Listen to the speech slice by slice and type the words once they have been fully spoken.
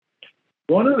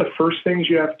one of the first things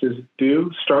you have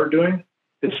to start doing,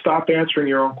 is stop answering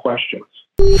your own questions.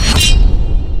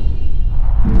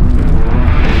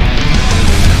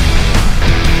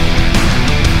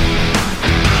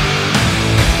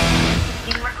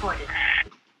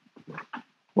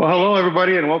 Well, hello,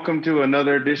 everybody, and welcome to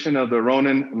another edition of the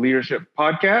Ronin Leadership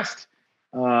Podcast.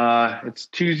 It's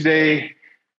Tuesday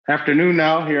afternoon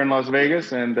now here in Las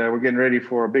Vegas, and we're getting ready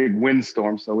for a big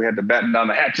windstorm, so we had to batten down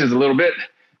the hatches a little bit,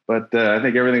 but I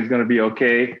think everything's going to be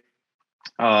okay.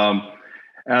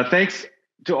 Thanks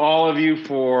to all of you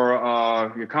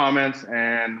for your comments,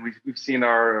 and we've seen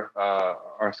our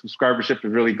subscribership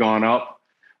has really gone up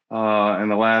in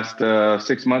the last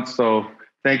 6 months, so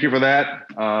thank you for that,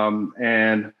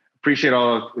 and appreciate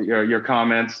all of your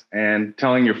comments and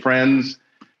telling your friends,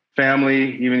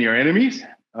 family, even your enemies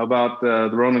about the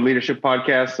Ronin Leadership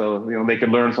Podcast, so they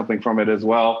can learn something from it as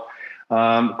well.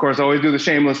 Of course, I always do the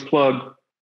shameless plug.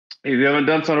 If you haven't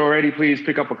done so already, please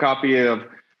pick up a copy of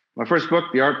my first book,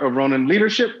 The Art of Ronin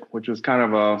Leadership, which was kind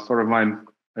of my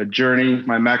journey,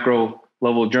 my macro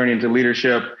level journey into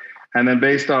leadership, and then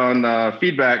based on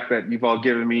feedback that you've all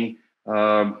given me.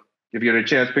 If you get a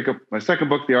chance, pick up my second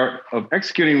book, The Art of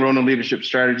Executing Ronin Leadership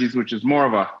Strategies, which is more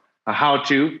of a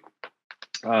how-to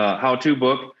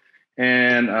book.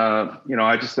 And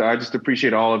I just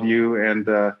appreciate all of you and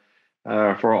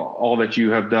for all that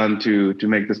you have done to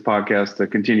make this podcast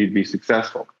continue to be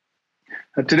successful.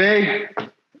 Today,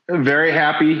 I'm very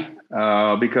happy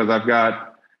because I've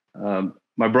got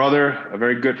my brother, a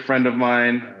very good friend of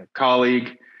mine, a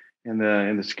colleague in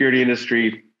the security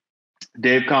industry.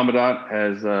 Dave Commandant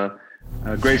has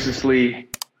graciously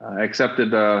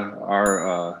accepted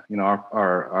our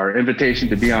invitation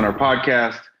to be on our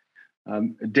podcast.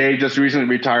 Dave just recently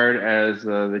retired as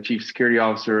the chief security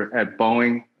officer at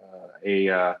Boeing,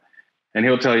 and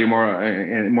he'll tell you more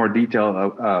in more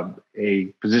detail a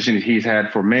position he's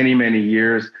had for many, many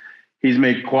years. He's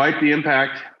made quite the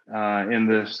impact in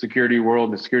the security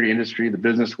world, the security industry, the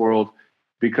business world,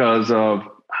 because of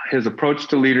his approach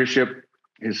to leadership,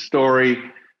 his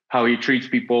story, how he treats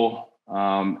people,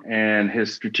 and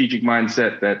his strategic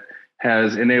mindset that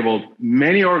has enabled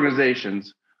many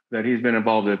organizations that he's been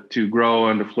involved with to grow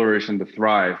and to flourish and to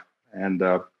thrive. And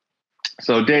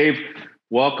so, Dave,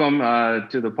 welcome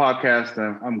to the podcast.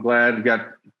 I'm glad we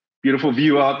got beautiful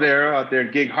view out there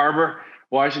in Gig Harbor,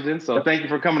 Washington. So thank you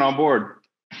for coming on board.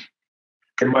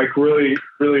 And Mike, really,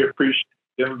 really appreciate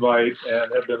the invite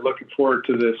and have been looking forward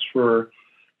to this for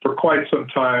quite some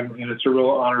time, and it's a real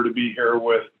honor to be here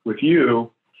with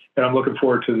you, and I'm looking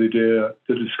forward to the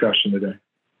discussion today.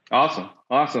 Awesome.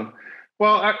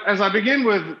 Well, as I begin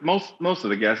with most of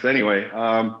the guests anyway,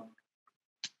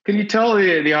 can you tell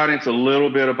the audience a little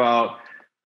bit about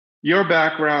your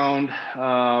background?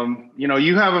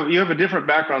 You have a different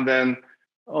background than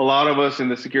a lot of us in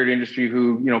the security industry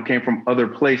who came from other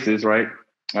places, right?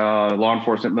 Law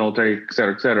enforcement, military, et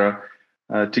cetera,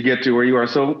 to get to where you are.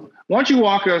 So why don't you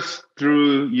walk us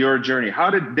through your journey? How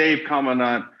did Dave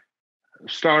Commandant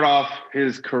start off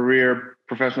his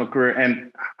professional career,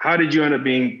 and how did you end up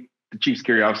being the chief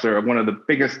security officer of one of the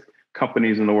biggest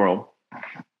companies in the world?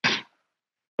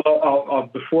 Well,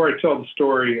 before I tell the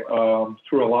story,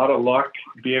 through a lot of luck,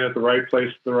 being at the right place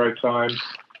at the right time,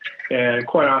 and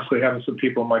quite honestly, having some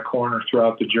people in my corner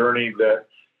throughout the journey that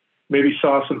maybe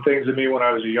saw some things in me when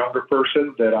I was a younger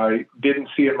person that I didn't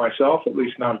see in myself, at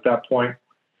least not at that point,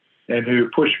 and who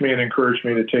pushed me and encouraged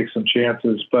me to take some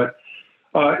chances. But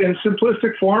in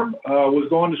simplistic form, was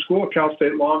going to school at Cal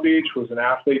State Long Beach, was an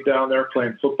athlete down there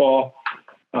playing football,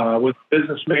 was a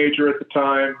business major at the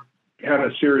time, had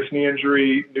a serious knee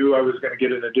injury, knew I was going to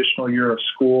get an additional year of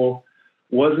school,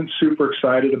 wasn't super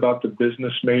excited about the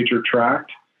business major track,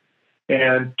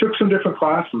 and took some different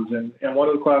classes. And one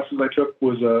of the classes I took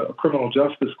was a criminal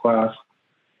justice class,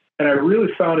 and I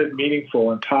really found it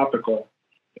meaningful and topical.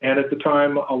 And at the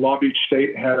time, Long Beach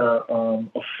State had a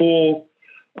full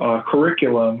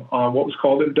curriculum on what was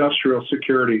called industrial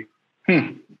security.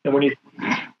 And when you,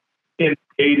 in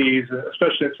the 80s,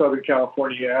 especially in Southern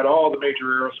California, you had all the major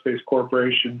aerospace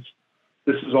corporations.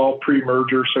 This is all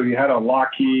pre-merger. So you had a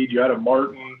Lockheed, you had a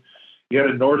Martin, you had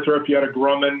a Northrop, you had a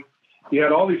Grumman. You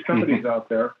had all these companies out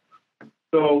there.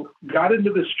 So got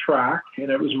into this track, and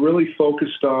it was really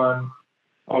focused on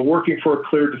working for a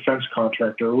clear defense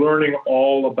contractor, learning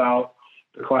all about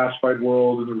the classified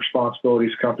world and the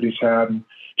responsibilities companies had, and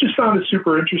just found it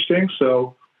super interesting.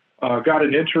 So got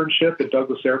an internship at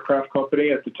Douglas Aircraft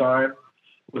Company at the time,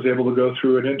 was able to go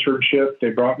through an internship. They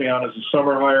brought me on as a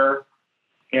summer hire,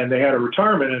 and they had a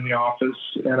retirement in the office,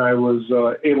 and I was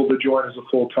able to join as a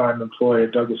full-time employee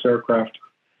at Douglas Aircraft.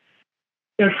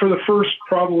 And for the first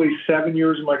probably 7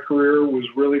 years of my career was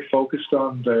really focused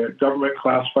on the government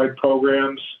classified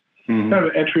programs, kind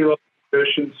of entry-level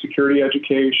positions, security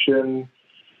education,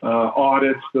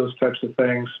 audits, those types of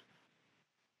things.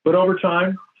 But over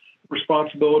time,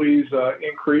 responsibilities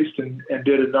increased and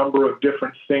did a number of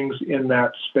different things in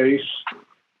that space.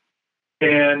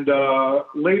 And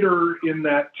later in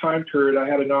that time period, I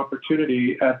had an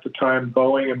opportunity at the time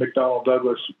Boeing and McDonnell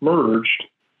Douglas merged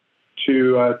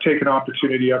to take an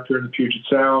opportunity up here in the Puget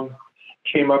Sound.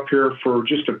 Came up here for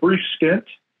just a brief stint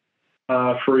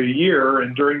for a year,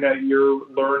 and during that year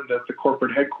learned that the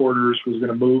corporate headquarters was going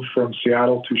to move from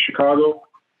Seattle to Chicago.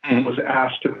 Was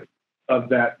asked of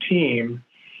that team.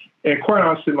 And quite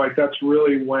honestly, Mike, that's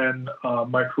really when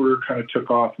my career kind of took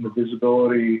off and the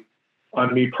visibility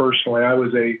on me personally. I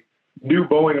was a new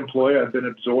Boeing employee. I've been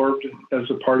absorbed as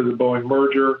a part of the Boeing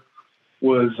merger,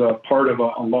 was part of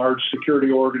a large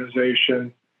security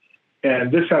organization.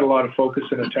 And this had a lot of focus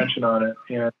and attention on it,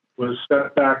 and was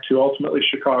sent back to ultimately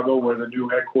Chicago, where the new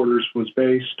headquarters was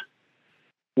based.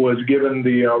 Was given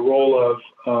the role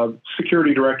of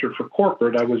security director for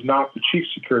corporate. I was not the chief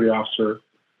security officer,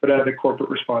 but had the corporate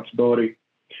responsibility.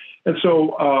 And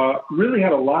so really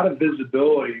had a lot of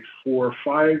visibility for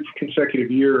 5 consecutive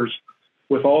years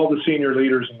with all the senior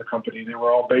leaders in the company. They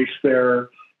were all based there,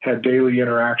 had daily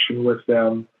interaction with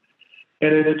them.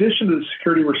 And in addition to the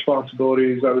security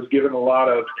responsibilities, I was given a lot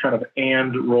of kind of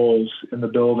and roles in the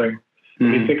building.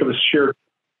 When you think of a shared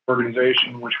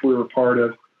organization, which we were part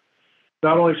of,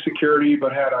 not only security,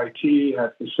 but had IT,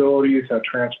 had facilities, had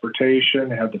transportation,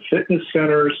 had the fitness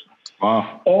centers,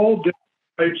 all different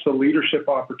types of leadership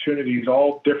opportunities,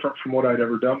 all different from what I'd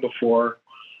ever done before.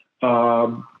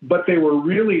 But they were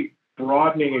really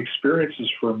broadening experiences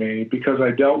for me because I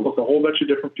dealt with a whole bunch of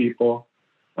different people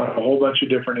on a whole bunch of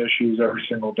different issues every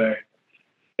single day.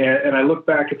 And I look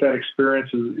back at that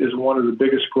experience as one of the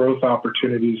biggest growth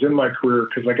opportunities in my career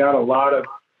because I got a lot of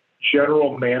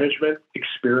general management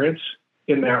experience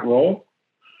in that role.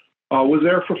 Was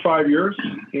there for 5 years,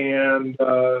 and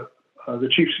the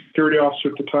chief security officer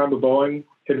at the time of Boeing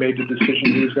had made the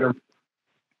decision he was going to.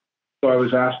 So I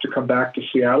was asked to come back to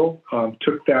Seattle,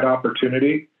 took that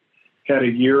opportunity, had a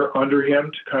year under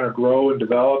him to kind of grow and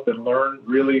develop and learn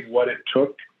really what it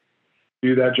took to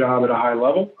do that job at a high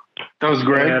level. That was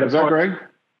Greg. Was that Greg?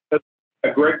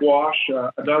 Greg Wash,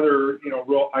 another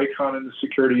real icon in the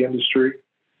security industry.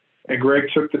 And Greg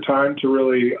took the time to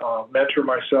really mentor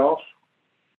myself.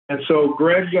 And so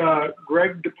Greg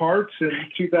departs in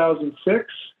 2006,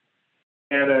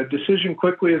 and a decision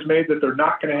quickly is made that they're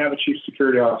not going to have a chief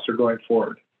security officer going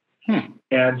forward.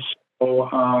 And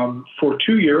so for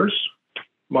 2 years,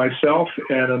 myself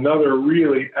and another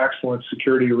really excellent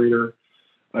security leader,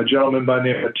 a gentleman by the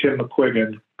name of Tim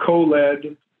McQuiggan,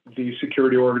 co-led the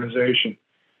security organization.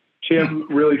 Tim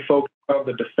really focused on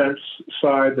the defense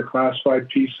side, the classified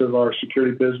piece of our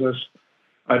security business.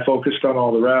 I focused on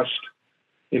all the rest.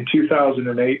 In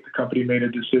 2008, the company made a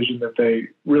decision that they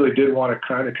really did want to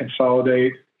kind of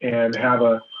consolidate and have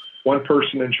one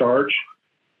person in charge.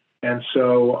 And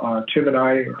so Tim and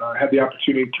I had the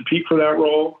opportunity to compete for that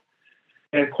role.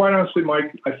 And quite honestly,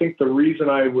 Mike, I think the reason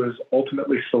I was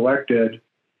ultimately selected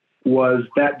was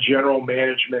that general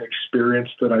management experience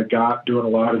that I got doing a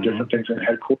lot of different things at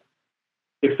headquarters.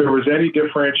 If there was any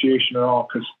differentiation at all,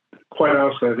 because quite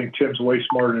honestly, I think Tim's way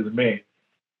smarter than me.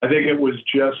 I think it was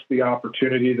just the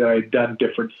opportunity that I'd done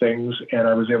different things and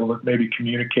I was able to maybe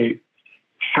communicate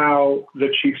how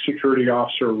the chief security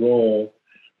officer role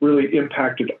really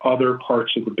impacted other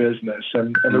parts of the business.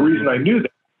 And the reason I knew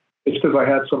that is because I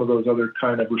had some of those other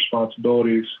kind of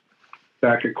responsibilities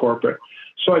back at corporate.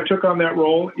 So I took on that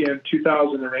role in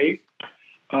 2008.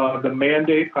 The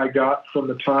mandate I got from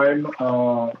the time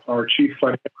our chief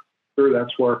financial officer,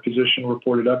 that's where our position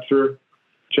reported up through,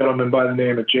 a gentleman by the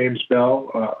name of James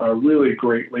Bell, a really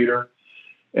great leader.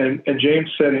 And James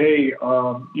said, hey,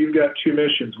 you've got 2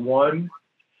 missions. One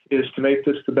is to make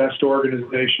this the best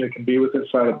organization it can be with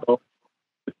inside of Boeing,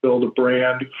 to build a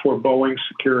brand for Boeing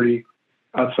security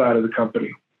outside of the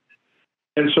company.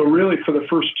 And so really for the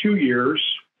first 2 years,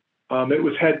 it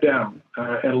was head down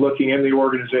and looking in the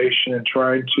organization and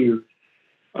trying to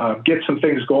get some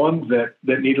things going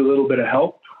that need a little bit of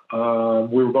help.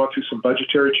 We were going through some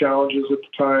budgetary challenges at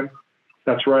the time.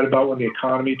 That's right about when the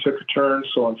economy took a turn.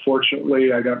 So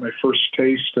unfortunately, I got my first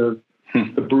taste of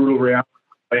the brutal reality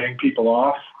of laying people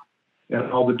off and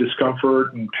all the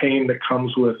discomfort and pain that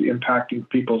comes with impacting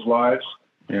people's lives.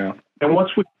 Yeah. And once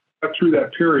we got through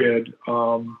that period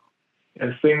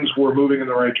and things were moving in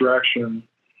the right direction,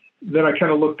 then I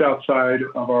kind of looked outside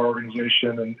of our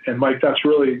organization. And Mike, that's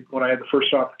really when I had the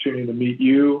first opportunity to meet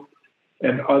you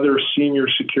and other senior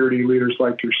security leaders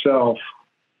like yourself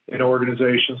in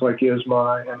organizations like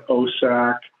ISMA and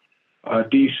OSAC,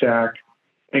 DSAC,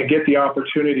 and get the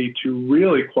opportunity to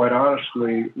really, quite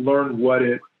honestly, learn what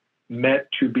it meant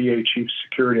to be a chief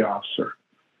security officer.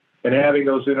 And having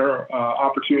those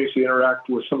opportunities to interact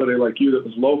with somebody like you that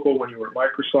was local when you were at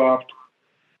Microsoft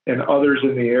and others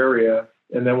in the area,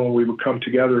 and then when we would come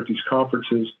together at these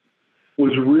conferences,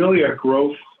 was really a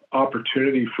growth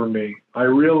opportunity for me. I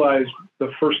realized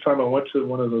the first time I went to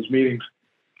one of those meetings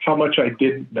how much I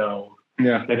didn't know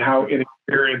and how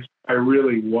inexperienced I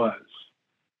really was.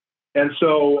 And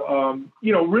so,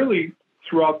 really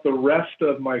throughout the rest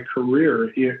of my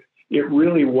career, it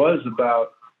really was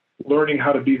about learning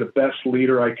how to be the best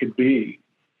leader I could be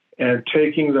and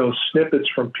taking those snippets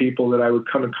from people that I would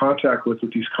come in contact with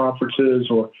at these conferences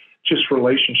or just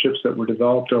relationships that were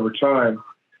developed over time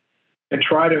and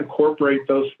try to incorporate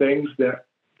those things that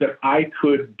I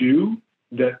could do,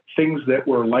 that things that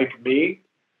were like me.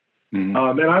 And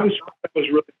that was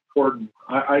really important.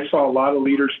 I saw a lot of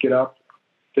leaders get up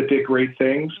that did great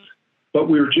things, but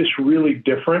we were just really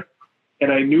different.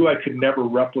 And I knew I could never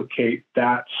replicate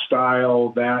that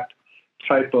style, that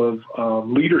type of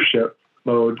leadership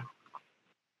mode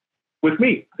with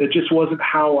me. It just wasn't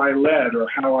how I led or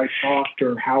how I talked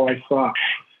or how I thought.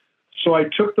 So I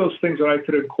took those things that I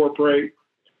could incorporate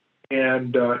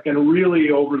and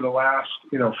really over the last,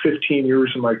 15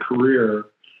 years of my career,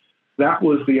 that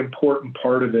was the important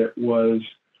part of it, was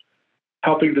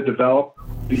helping to develop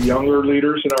the younger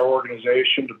leaders in our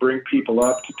organization, to bring people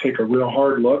up, to take a real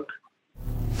hard look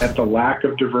at the lack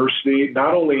of diversity,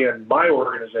 not only in my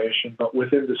organization, but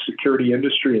within the security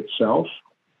industry itself,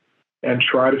 and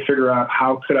try to figure out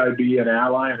how could I be an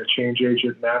ally and a change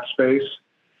agent in that space.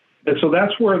 And so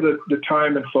that's where the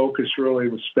time and focus really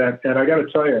was spent. And I got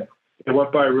to tell you, it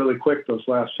went by really quick those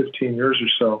last 15 years or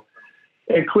so.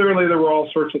 And clearly there were all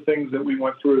sorts of things that we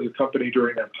went through as a company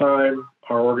during that time.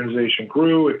 Our organization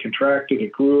grew, it contracted,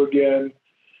 it grew again.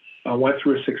 I went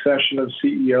through a succession of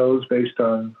CEOs based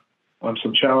on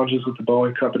some challenges that the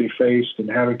Boeing company faced and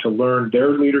having to learn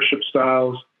their leadership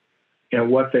styles and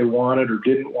what they wanted or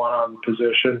didn't want on the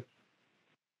position.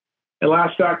 And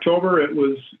last October, it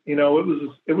was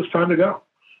time to go.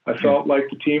 I felt like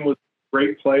the team was in a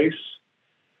great place.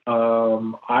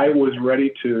 I was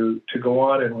ready to go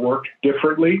on and work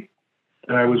differently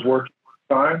than I was working at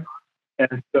the time.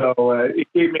 And so it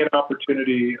gave me an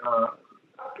opportunity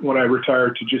when I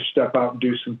retired to just step out and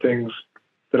do some things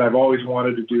that I've always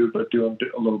wanted to do, but do them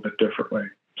a little bit differently.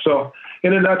 So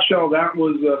in a nutshell, that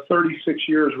was 36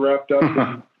 years wrapped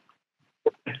up.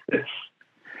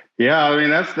 Yeah, I mean,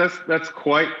 that's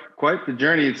quite the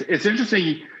journey. It's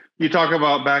interesting. You talk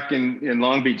about back in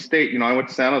Long Beach State. I went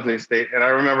to San Jose State, and I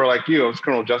remember, like you, I was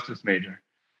criminal justice major,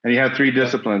 and you had three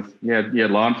disciplines. You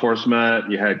had law enforcement,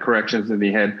 you had corrections, and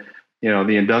you had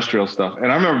the industrial stuff.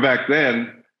 And I remember back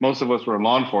then, most of us were in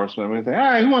law enforcement. We think,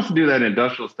 who wants to do that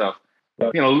industrial stuff?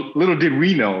 Little did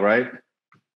we know, right?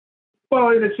 Well,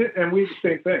 and we did the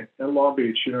same thing in Long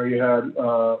Beach. You had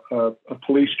a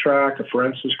police track, a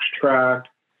forensics track,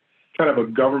 kind of a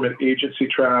government agency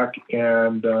track,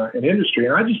 and an industry.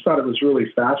 And I just thought it was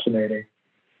really fascinating.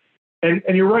 And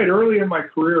you're right, early in my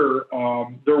career,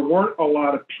 there weren't a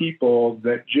lot of people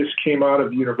that just came out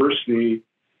of university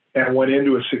and went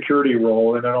into a security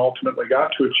role and then ultimately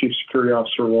got to a chief security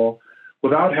officer role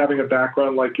without having a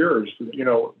background like yours,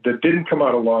 that didn't come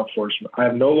out of law enforcement. I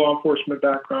have no law enforcement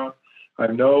background. I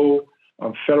have no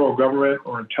federal government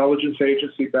or intelligence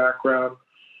agency background.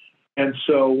 And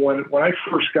so when I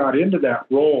first got into that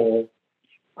role,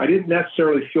 I didn't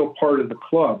necessarily feel part of the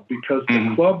club, because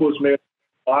the club was made of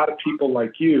a lot of people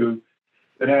like you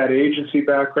that had agency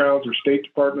backgrounds or State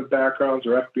Department backgrounds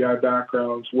or FBI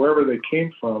backgrounds, wherever they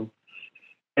came from.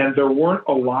 And there weren't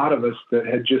a lot of us that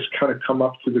had just kind of come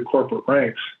up through the corporate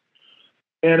ranks.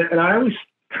 And I always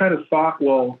kind of thought,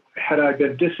 well, had I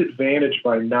been disadvantaged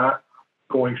by not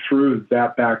going through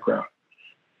that background?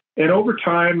 And over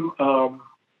time,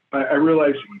 I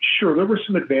realized, sure, there were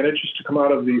some advantages to come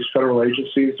out of these federal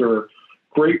agencies. There are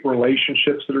great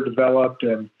relationships that are developed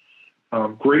and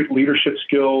great leadership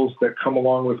skills that come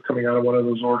along with coming out of one of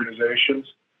those organizations.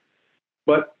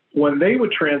 But when they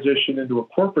would transition into a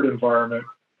corporate environment,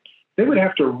 they would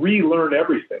have to relearn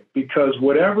everything, because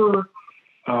whatever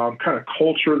kind of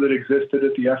culture that existed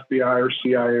at the FBI or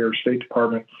CIA or State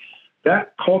Department,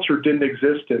 that culture didn't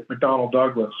exist at McDonnell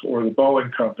Douglas or the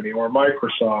Boeing company or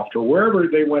Microsoft or wherever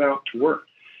they went out to work.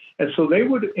 And so they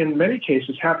would, in many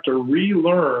cases, have to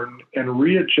relearn and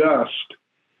readjust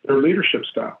their leadership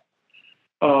style.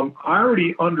 I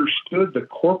already understood the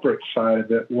corporate side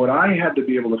of it. What I had to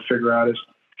be able to figure out is,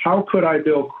 how could I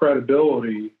build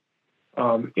credibility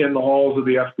in the halls of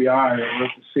the FBI or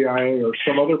with the CIA or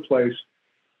some other place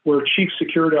where a chief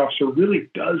security officer really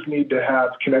does need to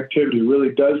have connectivity, really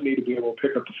does need to be able to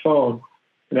pick up the phone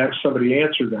and have somebody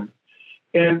answer them.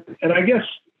 And I guess,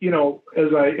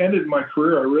 as I ended my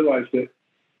career, I realized that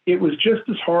it was just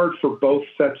as hard for both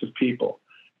sets of people.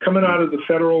 Coming out of the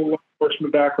federal law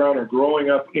enforcement background or growing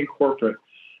up in corporate,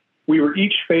 we were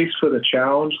each faced with a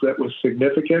challenge that was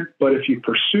significant, but if you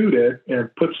pursued it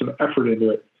and put some effort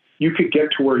into it, you could get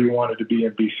to where you wanted to be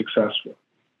and be successful.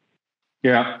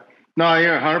 Yeah. No,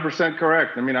 you're 100%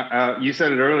 correct. I mean, you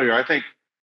said it earlier. I think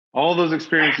all those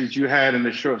experiences you had in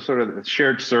the sort of the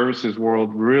shared services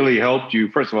world really helped you,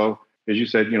 first of all, as you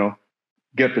said,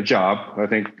 get the job, I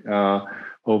think,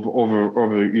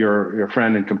 over your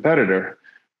friend and competitor.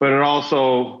 But it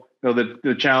also,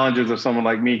 the challenges of someone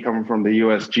like me coming from the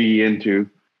USG into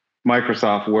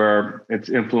Microsoft, where it's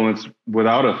influenced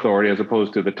without authority as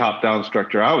opposed to the top-down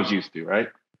structure I was used to, right?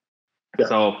 Yeah.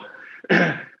 So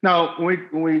now when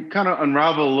we kind of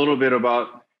unravel a little bit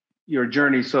about your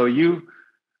journey. So you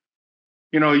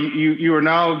are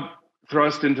now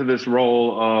thrust into this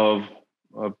role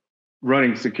of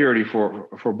running security for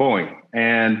Boeing.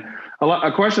 And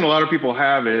a question a lot of people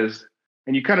have is,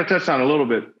 and you kind of touched on a little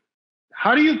bit,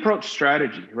 how do you approach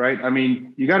strategy, right? I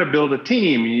mean, you got to build a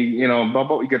team,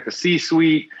 you get the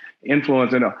C-suite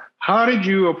influence. And how did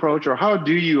you approach, or how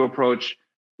do you approach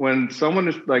when someone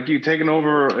is like you taking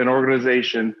over an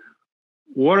organization?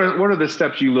 What are the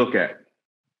steps you look at?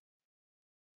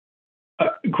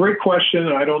 Great question.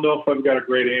 I don't know if I've got a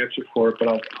great answer for it, but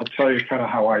I'll tell you kind of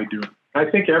how I do it. I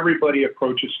think everybody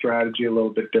approaches strategy a little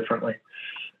bit differently.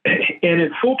 And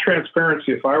in full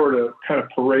transparency, if I were to kind of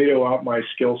Pareto out my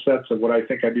skill sets of what I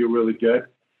think I do really good,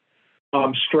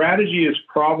 strategy is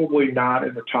probably not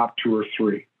in the top 2 or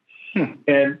 3.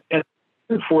 And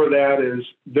for that is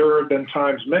there have been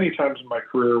many times in my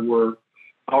career where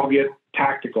I'll get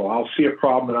tactical. I'll see a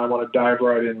problem and I want to dive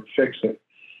right in and fix it.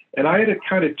 And I had to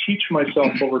kind of teach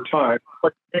myself over time,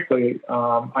 quite frankly,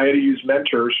 I had to use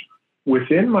mentors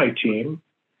within my team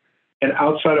and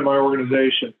outside of my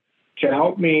organization to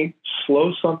help me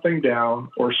slow something down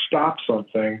or stop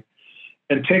something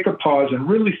and take a pause and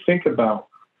really think about,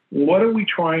 what are we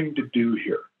trying to do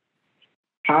here?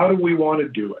 How do we want to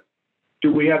do it?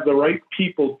 Do we have the right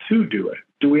people to do it?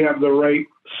 Do we have the right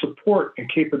support and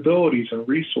capabilities and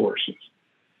resources?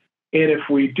 And if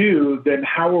we do, then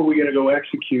how are we going to go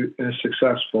execute in a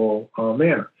successful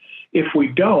manner? If we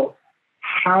don't,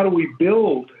 how do we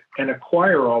build and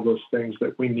acquire all those things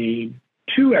that we need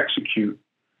to execute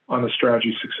on the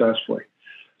strategy successfully?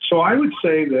 So I would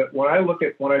say that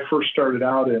when I first started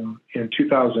out in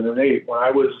 2008, when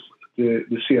I was the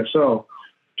CSO,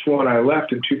 to when I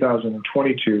left in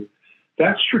 2022,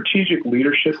 that strategic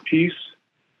leadership piece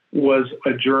was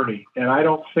a journey. And I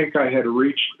don't think I had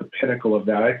reached the pinnacle of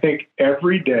that. I think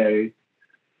every day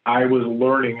I was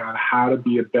learning on how to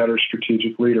be a better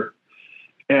strategic leader.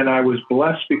 And I was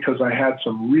blessed because I had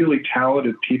some really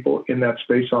talented people in that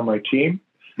space on my team.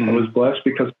 Mm-hmm. I was blessed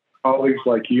because of colleagues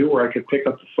like you, where I could pick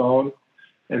up the phone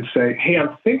and say, hey,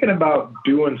 I'm thinking about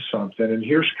doing something, and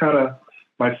here's kind of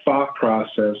my thought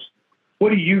process.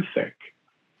 What do you think?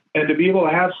 And to be able to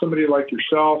have somebody like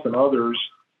yourself and others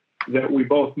that we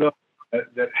both know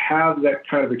that have that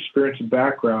kind of experience and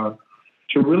background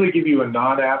to really give you a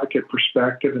non-advocate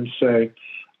perspective and say,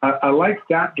 I like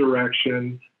that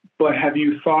direction, but have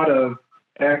you thought of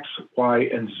X, Y,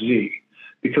 and Z?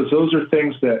 Because those are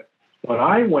things that when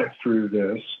I went through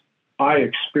this, I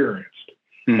experienced.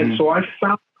 Mm-hmm. And so I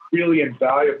found it really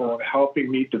invaluable in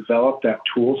helping me develop that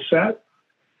tool set.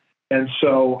 And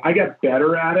so I got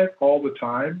better at it all the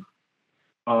time.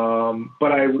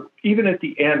 But even at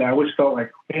the end, I always felt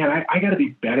like, man, I got to be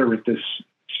better at this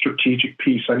strategic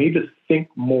piece. I need to think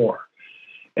more.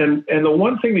 And the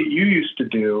one thing that you used to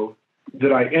do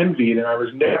that I envied, and I was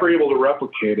never able to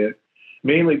replicate it,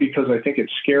 mainly because I think it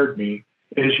scared me,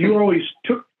 is you always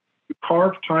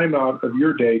carved time out of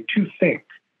your day to think,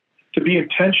 to be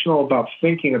intentional about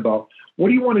thinking about what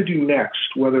do you want to do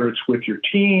next, whether it's with your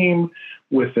team,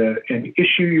 with an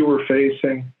issue you were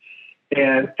facing.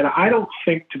 And I don't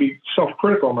think, to be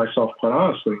self-critical of myself, quite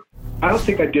honestly, I don't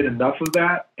think I did enough of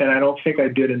that, and I don't think I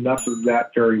did enough of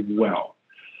that very well.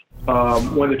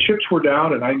 When the chips were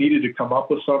down and I needed to come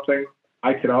up with something,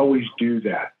 I could always do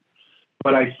that.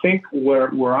 But I think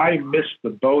where I missed the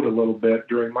boat a little bit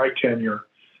during my tenure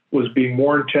was being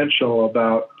more intentional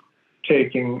about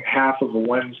taking half of a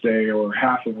Wednesday or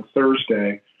half of a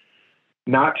Thursday,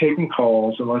 not taking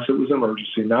calls unless it was an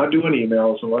emergency, not doing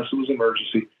emails unless it was an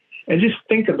emergency, and just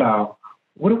think about,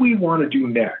 what do we want to do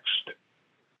next?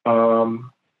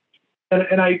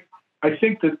 And I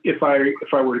think that if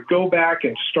I were to go back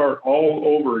and start all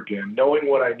over again, knowing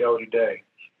what I know today,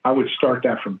 I would start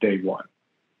that from day one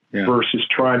versus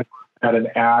trying to add an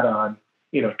add-on,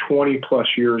 20 plus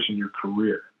years in your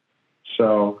career.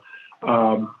 So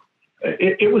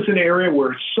it was an area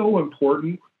where it's so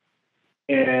important.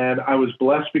 And I was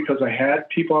blessed because I had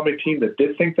people on my team that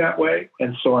did think that way.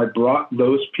 And so I brought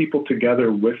those people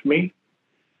together with me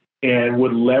and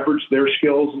would leverage their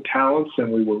skills and talents,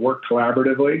 and we would work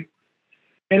collaboratively.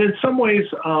 And in some ways,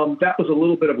 that was a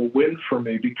little bit of a win for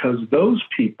me because those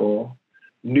people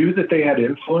knew that they had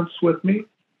influence with me.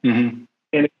 Mm-hmm.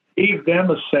 And it gave them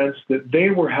a sense that they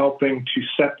were helping to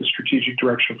set the strategic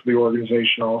direction for the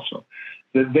organization also,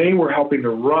 that they were helping to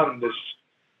run this.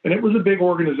 And it was a big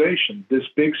organization, this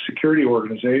big security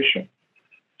organization.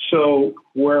 So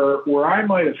where I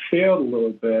might have failed a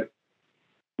little bit,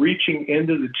 reaching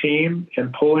into the team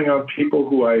and pulling on people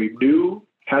who I knew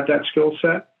had that skill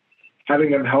set, having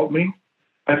them help me,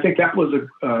 I think that was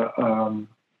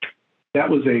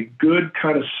a good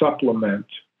kind of supplement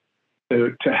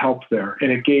to help there.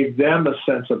 And it gave them a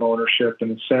sense of ownership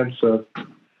and a sense of,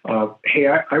 hey,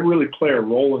 I really play a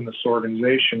role in this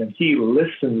organization, and he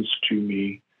listens to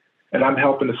me, and I'm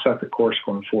helping to set the course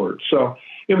going forward. So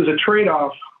it was a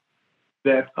trade-off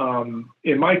that,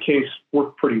 in my case,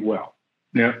 worked pretty well.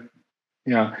 Yeah.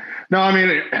 Yeah. No, I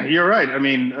mean, you're right. I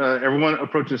mean, everyone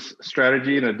approaches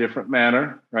strategy in a different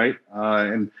manner, right?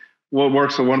 And what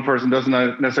works for one person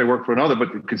doesn't necessarily work for another,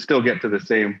 but you can still get to the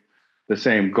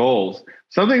same goals.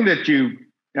 Something that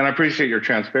and I appreciate your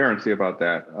transparency about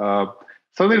that.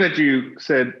 Something that you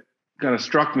said kind of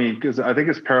struck me because I think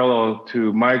it's parallel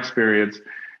to my experience.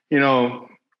 I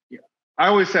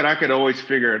always said I could always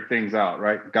figure things out,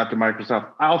 right? Got to Microsoft,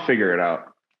 I'll figure it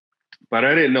out. But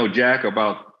I didn't know jack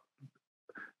about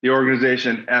the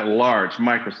organization at large,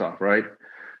 Microsoft, right?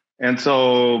 And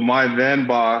so my then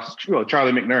boss,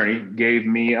 Charlie McNerney, gave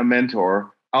me a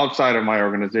mentor outside of my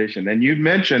organization. And you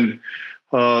mentioned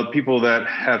people that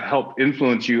have helped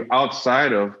influence you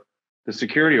outside of the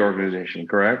security organization,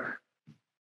 correct?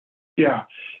 Yeah,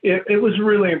 it was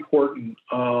really important.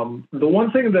 The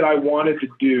one thing that I wanted to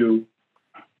do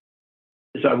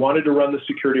is I wanted to run the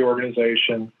security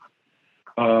organization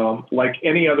like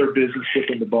any other business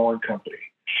within the Boeing company.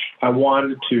 I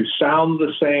wanted to sound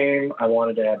the same. I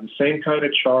wanted to have the same kind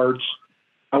of charts.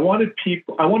 I wanted to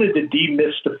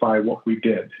demystify what we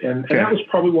did. And that was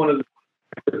probably one of the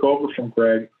things I took over from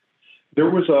Greg. There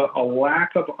was a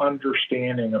lack of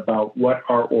understanding about what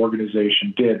our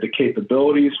organization did, the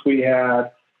capabilities we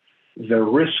had, the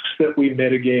risks that we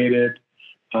mitigated,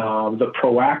 the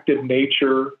proactive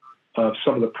nature of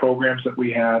some of the programs that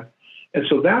we had. And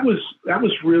so that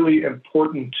was really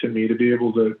important to me to be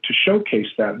able to showcase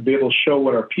that and be able to show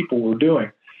what our people were doing.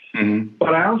 Mm-hmm.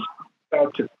 But I also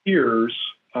out to peers,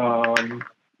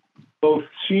 both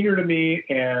senior to me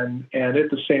and at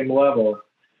the same level,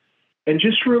 and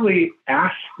just really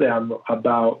ask them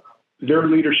about their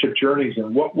leadership journeys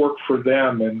and what worked for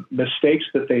them and mistakes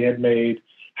that they had made,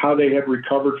 how they had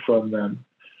recovered from them.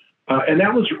 And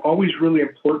that was always really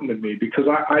important to me because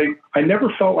I never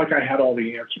felt like I had all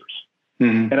the answers.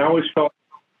 Mm-hmm. And I always felt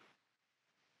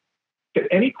that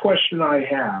any question I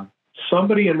have,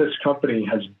 somebody in this company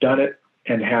has done it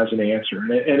and has an answer.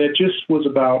 And it just was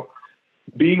about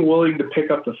being willing to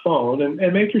pick up the phone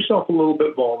and make yourself a little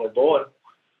bit vulnerable and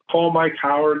call Mike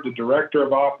Howard, the director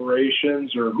of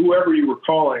operations, or whoever you were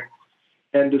calling,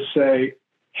 and to say,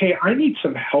 hey, I need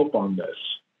some help on this.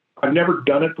 I've never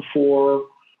done it before,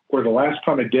 or the last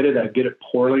time I did it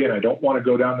poorly, and I don't want to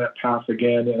go down that path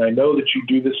again. And I know that you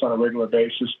do this on a regular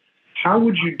basis. How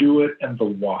would you do it, and the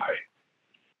why?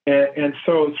 And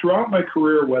so throughout my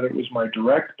career, whether it was my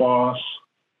direct boss,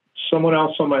 someone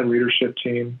else on my leadership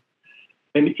team,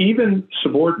 and even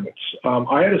subordinates.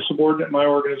 I had a subordinate in my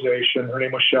organization. Her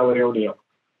name was Shelley O'Neill.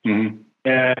 Mm-hmm.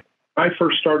 And I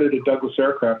first started at Douglas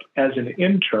Aircraft as an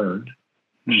intern.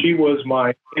 Mm-hmm. She was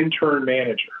my intern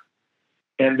manager.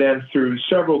 And then through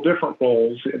several different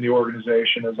roles in the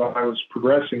organization, as I was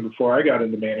progressing before I got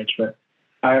into management,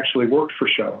 I actually worked for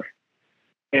Shelley.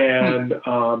 And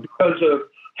because of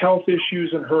health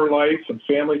issues in her life and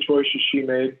family choices she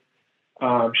made,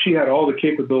 she had all the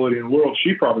capability in the world.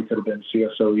 She probably could have been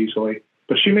CSO easily,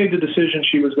 but she made the decision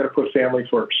she was going to put family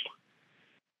first.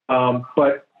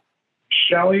 But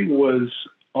Shelley was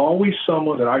always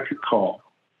someone that I could call.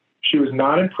 She was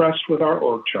not impressed with our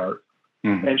org chart,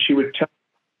 and she would tell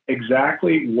me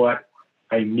exactly what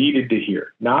I needed to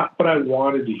hear, not what I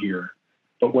wanted to hear,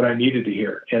 but what I needed to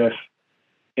hear. And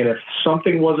if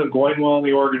something wasn't going well in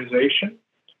the organization,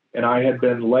 and I had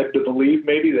been led to believe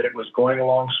maybe that it was going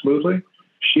along smoothly,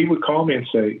 she would call me and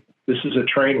say, "This is a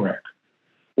train wreck,"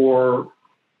 or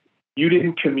 "You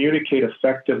didn't communicate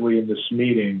effectively in this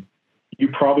meeting. You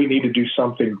probably need to do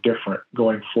something different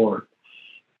going forward."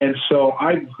 And so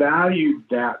I valued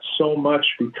that so much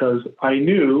because I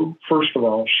knew, first of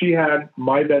all, she had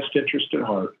my best interest at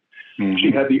heart. Mm-hmm.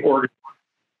 She had the organization's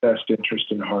best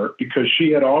interest in heart because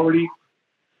she had already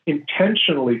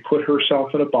intentionally put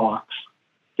herself in a box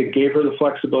that gave her the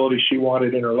flexibility she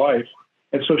wanted in her life.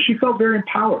 And so she felt very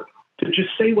empowered to just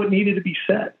say what needed to be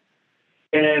said.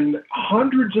 And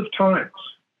hundreds of times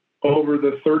over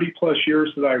the 30 plus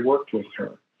years that I worked with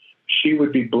her, she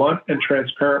would be blunt and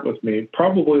transparent with me,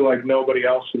 probably like nobody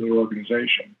else in the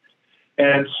organization.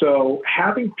 And so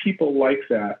having people like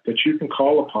that you can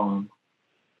call upon,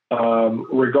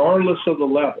 regardless of the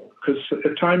level, because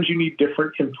at times you need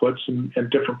different inputs and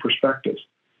different perspectives.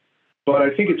 But I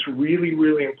think it's really,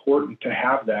 really important to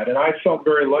have that. And I felt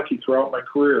very lucky throughout my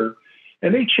career.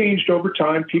 And they changed over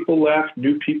time. People left,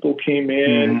 new people came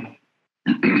in.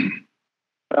 Mm-hmm.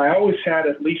 I always had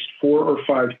at least 4 or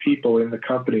 5 people in the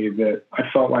company that I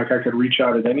felt like I could reach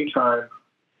out at any time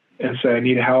and say, "I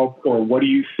need help," or "What do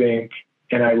you think?"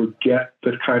 And I would get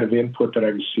the kind of input that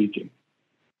I was seeking.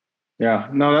 Yeah,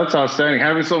 no, that's outstanding.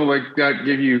 Having someone like that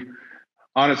give you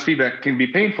honest feedback can be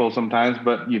painful sometimes,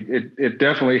 but it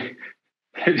definitely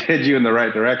hit you in the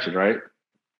right direction, right?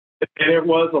 And it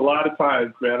was a lot of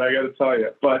times, man, I got to tell you.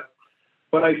 But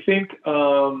I think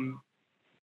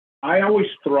I always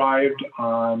thrived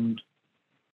on,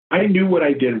 I knew what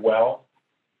I did well.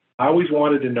 I always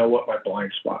wanted to know what my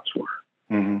blind spots were.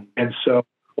 Mm-hmm. And so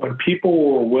when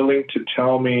people were willing to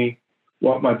tell me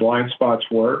what my blind spots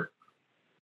were,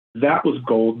 that was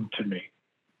golden to me.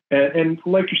 And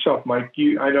like yourself, Mike,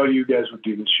 I know you guys would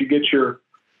do this. You get your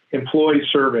employee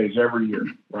surveys every year,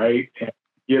 right? And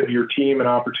give your team an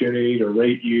opportunity to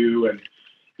rate you and,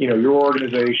 your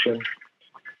organization.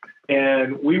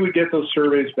 And we would get those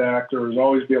surveys back. There would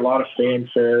always be a lot of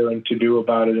fanfare and to do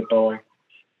about it at Boeing.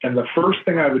 And the first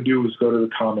thing I would do was go to the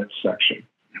comments section.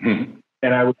 Mm-hmm.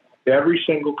 And I would read every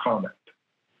single comment.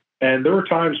 And there were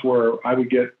times where I would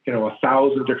get,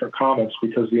 1,000 different comments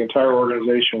because the entire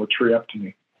organization would tree up to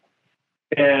me.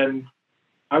 And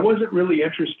I wasn't really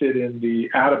interested in the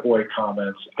attaboy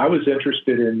comments. I was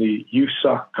interested in the "you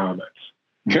suck" comments.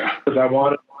 Yeah. Because I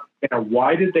wanted,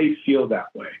 why did they feel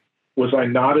that way? Was I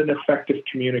not an effective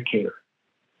communicator?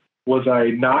 Was I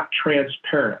not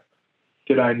transparent?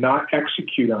 Did I not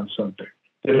execute on something?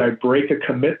 Did I break a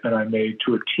commitment I made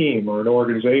to a team or an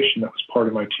organization that was part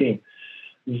of my team?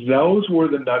 Those were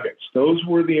the nuggets. Those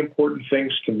were the important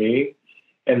things to me.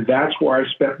 And that's where I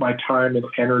spent my time and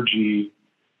energy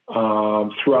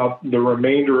throughout the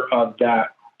remainder of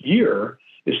that year,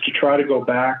 is to try to go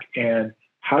back and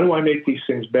how do I make these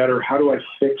things better? How do I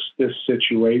fix this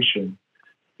situation?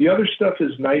 The other stuff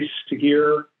is nice to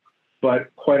hear,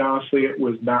 but quite honestly, it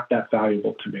was not that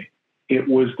valuable to me. It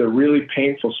was the really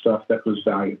painful stuff that was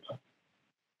valuable.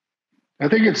 I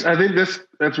think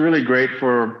that's really great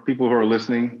for people who are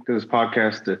listening to this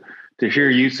podcast to hear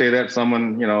you say that,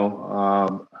 someone,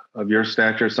 of your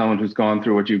stature, someone who's gone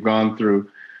through what you've gone through.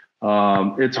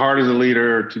 It's hard as a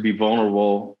leader to be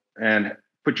vulnerable and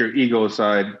put your ego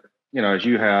aside, as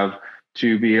you have,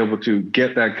 to be able to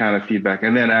get that kind of feedback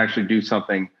and then actually do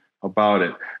something about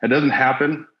it. It doesn't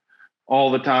happen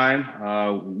all the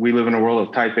time. We live in a world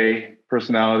of type A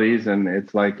personalities, and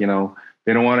it's like, they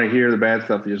don't want to hear the bad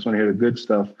stuff. They just want to hear the good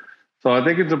stuff. So I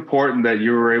think it's important that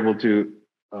you were able to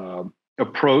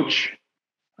approach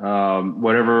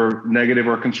whatever negative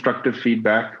or constructive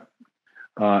feedback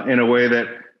in a way that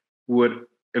would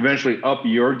eventually up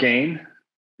your game,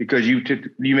 because you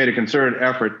made a concerted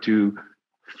effort to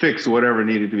fix whatever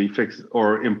needed to be fixed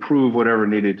or improve whatever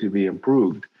needed to be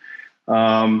improved.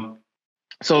 So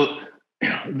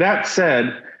that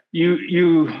said,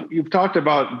 you've talked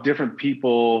about different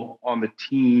people on the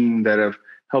team that have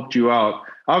helped you out.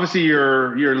 Obviously,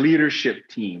 your leadership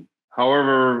team.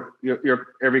 However,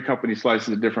 every company slices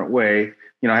a different way.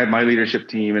 I had my leadership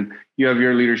team, and you have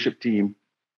your leadership team.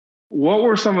 What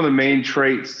were some of the main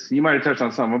traits? You might have touched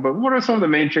on some, but what are some of the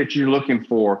main traits you're looking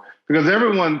for? Because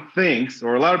everyone thinks,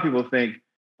 or a lot of people think,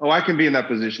 oh, I can be in that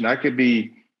position. I could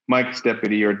be Mike's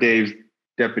deputy or Dave's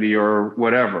deputy or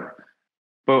whatever.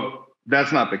 But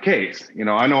that's not the case.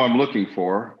 I know I'm looking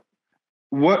for.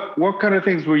 What kind of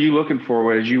things were you looking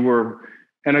for as you were,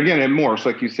 and again, at Morse,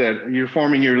 like you said, you're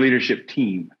forming your leadership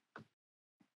team?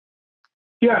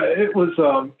 Yeah, it was,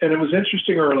 and it was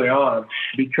interesting early on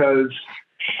because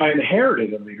I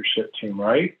inherited a leadership team,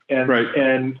 right? And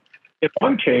in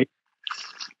one case,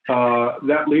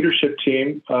 that leadership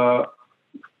team,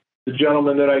 the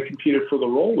gentleman that I competed for the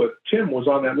role with, Tim, was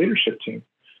on that leadership team.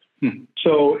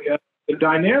 So the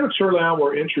dynamics early on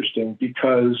were interesting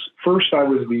because first I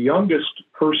was the youngest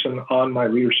person on my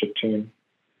leadership team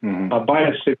by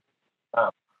a 6.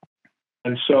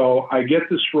 And so I get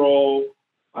this role.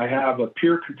 I have a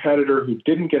peer competitor who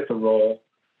didn't get the role,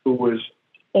 who was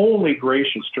only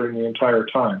gracious during the entire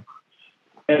time.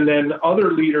 And then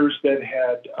other leaders that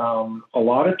had a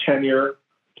lot of tenure,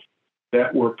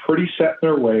 that were pretty set in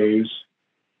their ways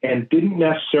and didn't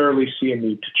necessarily see a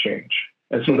need to change.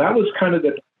 And so that was kind of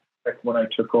the dynamic when I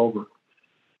took over.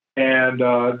 And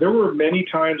there were many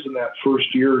times in that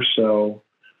first year or so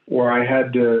where I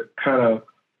had to kind of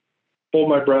hold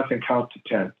my breath and count to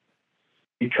 10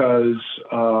 because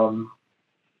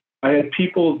I had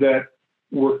people that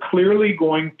were clearly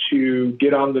going to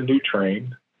get on the new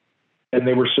train and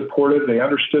they were supportive. They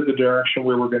understood the direction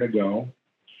we were going to go.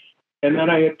 And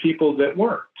then I had people that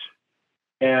weren't.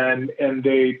 And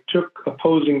they took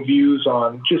opposing views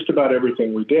on just about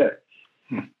everything we did.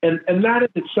 And that in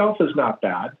itself is not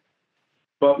bad.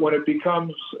 But when it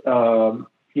becomes,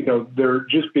 they're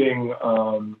just being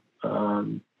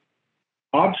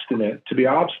obstinate,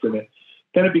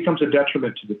 then it becomes a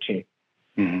detriment to the team.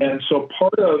 And so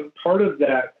part of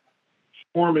that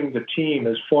forming the team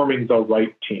is forming the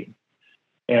right team.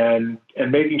 And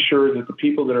making sure that the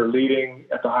people that are leading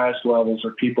at the highest levels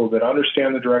are people that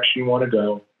understand the direction you want to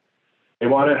go. They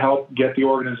want to help get the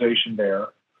organization there.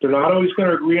 They're not always going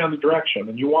to agree on the direction,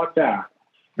 and you want that.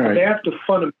 Right. But they have to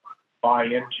fundamentally buy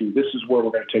into this is where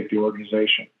we're going to take the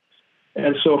organization.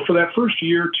 And so for that first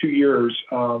year, 2 years,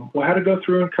 we had to go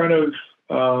through and kind of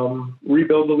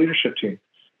rebuild the leadership team.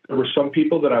 There were some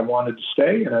people that I wanted to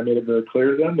stay, and I made it very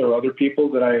clear to them. There were other people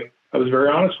that I was very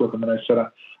honest with them, and I said,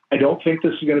 I don't think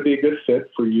this is going to be a good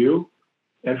fit for you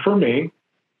and for me.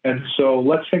 And so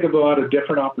let's think about a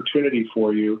different opportunity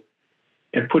for you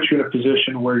and put you in a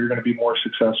position where you're going to be more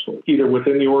successful, either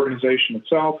within the organization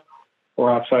itself or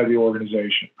outside the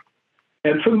organization.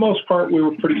 And for the most part, we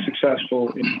were pretty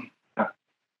successful in that.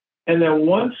 And then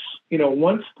once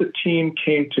the team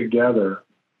came together,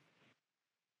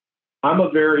 I'm a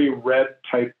very red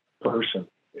type person.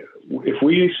 If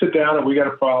we sit down and we got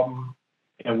a problem,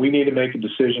 and we need to make a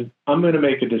decision, I'm going to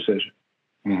make a decision.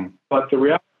 But the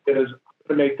reality is I'm going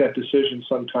to make that decision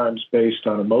sometimes based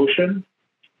on emotion.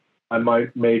 I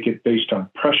might make it based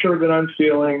on pressure that I'm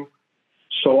feeling.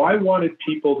 So I wanted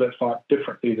people that thought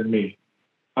differently than me.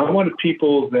 I wanted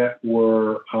people that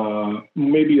were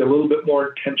maybe a little bit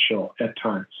more intentional at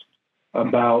times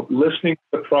about listening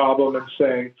to the problem and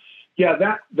saying, yeah,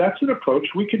 that's an approach.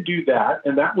 We could do that,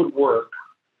 and that would work.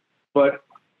 But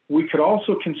we could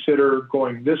also consider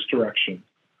going this direction,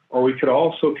 or we could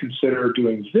also consider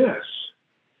doing this.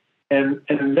 And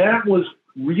that was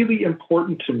really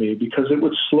important to me because it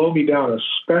would slow me down,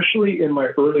 especially in my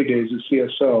early days as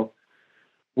CSO,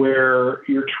 where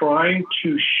you're trying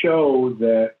to show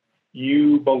that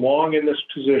you belong in this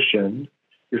position.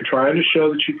 You're trying to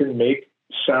show that you can make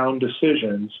sound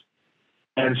decisions.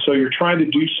 And so you're trying to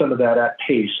do some of that at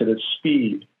pace and at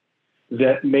speed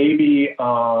that maybe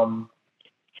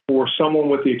for someone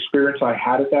with the experience I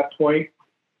had at that point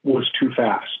was too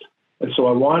fast. And so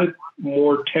I wanted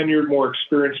more tenured, more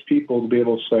experienced people to be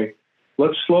able to say,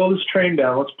 let's slow this train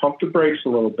down. Let's pump the brakes a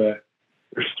little bit.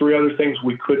 There's 3 other things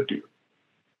we could do.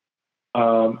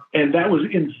 And that was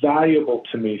invaluable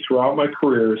to me throughout my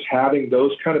career, is having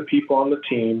those kind of people on the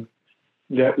team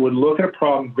that would look at a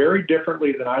problem very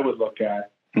differently than I would look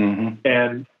at.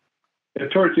 And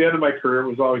towards the end of my career, it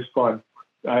was always fun.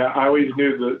 I always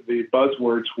knew the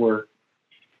buzzwords were,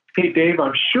 hey, Dave,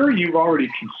 I'm sure you've already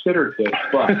considered this,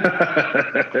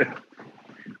 but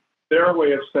their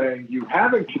way of saying you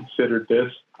haven't considered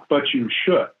this, but you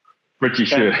should. But you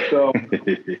should. And so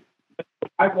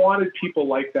I wanted people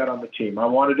like that on the team. I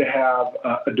wanted to have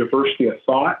a diversity of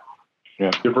thought,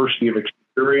 diversity of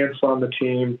experience on the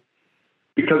team,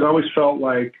 because I always felt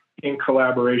like in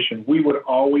collaboration, we would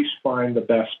always find the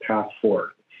best path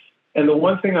forward. And the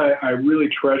one thing I really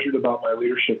treasured about my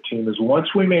leadership team is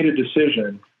once we made a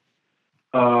decision,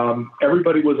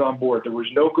 everybody was on board. There was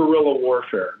no guerrilla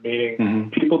warfare, meaning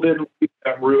people didn't leave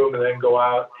that room and then go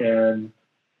out and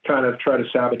kind of try to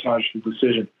sabotage the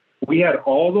decision. We had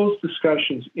all those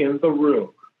discussions in the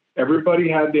room. Everybody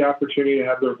had the opportunity to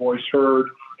have their voice heard,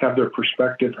 have their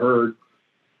perspective heard.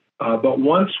 But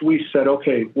once we said,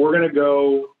 okay, we're going to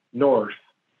go north,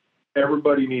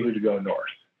 everybody needed to go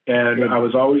north. And I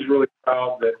was always really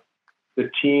proud that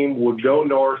the team would go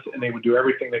north and they would do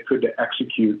everything they could to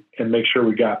execute and make sure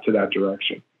we got to that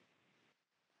direction.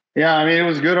 Yeah, I mean, it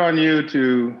was good on you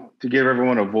to to give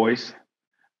everyone a voice,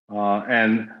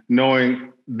 and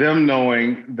knowing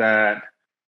that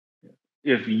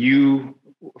if you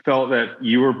felt that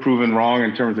you were proven wrong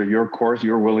in terms of your course,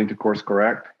 you were willing to course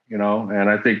correct, and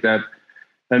I think that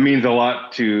means a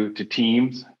lot to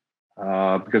teams,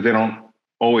 because they don't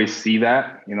always see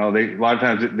that. A lot of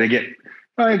times they get,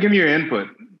 all right, give me your input,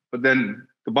 but then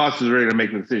the boss is ready to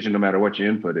make the decision no matter what your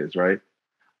input is, right?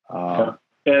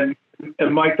 And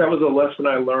Mike, that was a lesson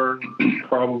I learned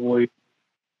probably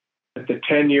at the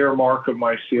 10-year mark of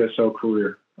my CSO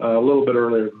career, a little bit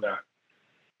earlier than that.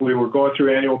 We were going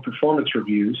through annual performance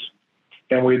reviews,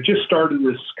 and we had just started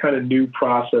this kind of new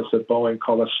process at Boeing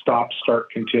called a stop, start,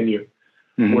 continue,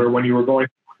 where when you were going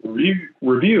to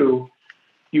review,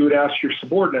 you would ask your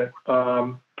subordinate,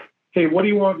 hey, what do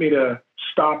you want me to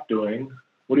stop doing?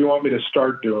 What do you want me to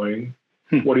start doing?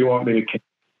 What do you want me to continue?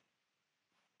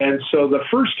 And so the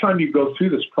first time you go through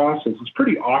this process, it's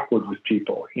pretty awkward with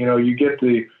people. You get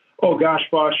the, oh gosh,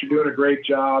 boss, you're doing a great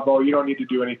job. Oh, you don't need to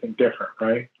do anything different,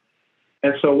 right?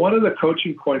 And so one of the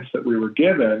coaching points that we were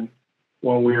given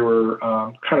when we were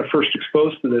kind of first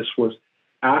exposed to this was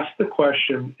ask the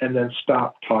question and then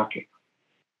stop talking.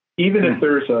 Even if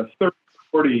there's a 30,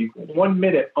 40, 1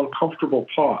 minute uncomfortable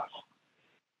pause,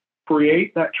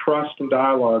 create that trust and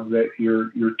dialogue that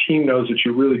your team knows that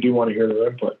you really do want to hear their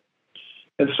input.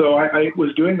 And so I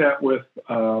was doing that with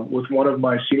one of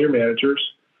my senior managers,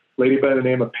 a lady by the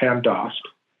name of Pam Dost.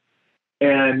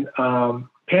 And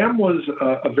Pam was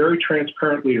a very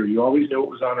transparent leader. You always knew what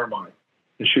was on her mind.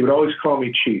 And she would always call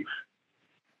me Chief.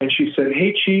 And she said,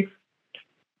 hey, Chief,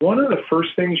 one of the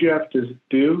first things you have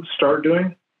to start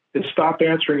doing is stop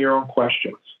answering your own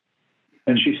questions.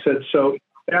 And she said, so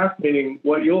staff meeting,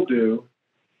 what you'll do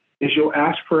is you'll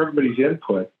ask for everybody's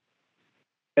input.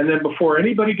 And then before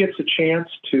anybody gets a chance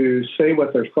to say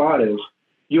what their thought is,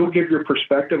 you'll give your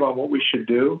perspective on what we should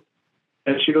do.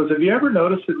 And she goes, have you ever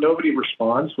noticed that nobody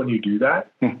responds when you do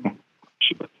that?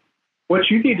 What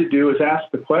you need to do is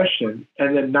ask the question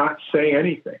and then not say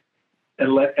anything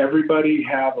and let everybody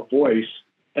have a voice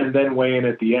and then weigh in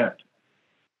at the end.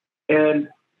 And,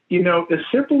 as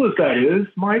simple as that is,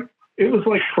 Mike, it was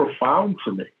like profound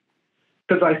for me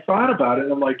because I thought about it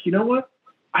and I'm like, you know what?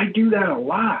 I do that a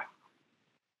lot.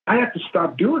 I have to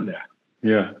stop doing that.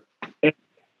 Yeah.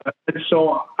 And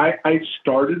so I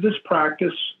started this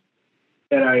practice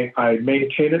and I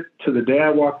maintained it to the day I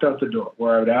walked out the door,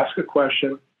 where I would ask a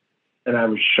question and I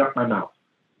would shut my mouth.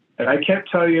 And I can't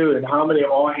tell you in how many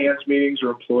all hands meetings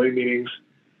or employee meetings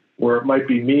where it might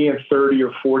be me and 30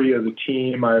 or 40 of the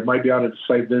team, I might be out at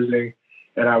site visiting,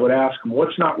 and I would ask them,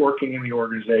 what's not working in the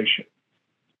organization?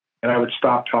 And I would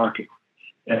stop talking.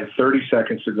 And 30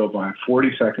 seconds would go by,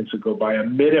 40 seconds would go by, a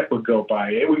minute would go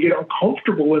by. It would get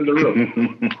uncomfortable in the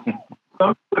room.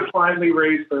 Some would finally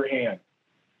raise their hand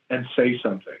and say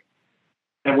something.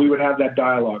 And we would have that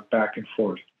dialogue back and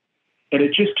forth. And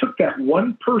it just took that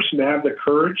one person to have the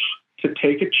courage to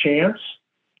take a chance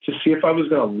to see if I was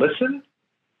going to listen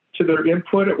to their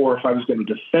input or if I was going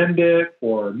to defend it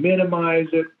or minimize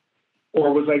it,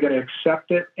 or was I going to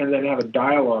accept it and then have a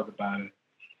dialogue about it.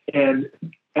 And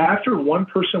after one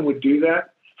person would do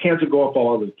that, hands would go up all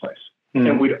over the place.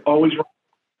 And we'd always,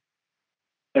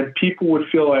 and people would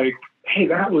feel like, hey,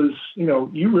 that was,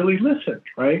 you really listened,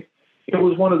 right? It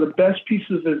was one of the best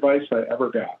pieces of advice I ever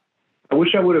got. I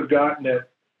wish I would have gotten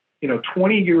it,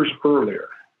 20 years earlier,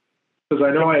 because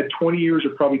I know I had 20 years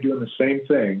of probably doing the same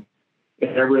thing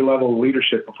at every level of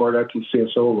leadership before I got to the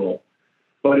CSO role.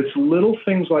 But it's little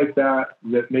things like that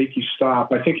that make you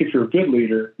stop. I think if you're a good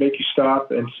leader, make you stop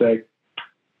and say,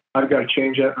 I've got to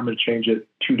change it. I'm going to change it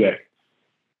today.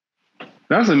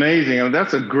 That's amazing. I mean,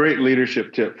 that's a great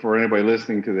leadership tip for anybody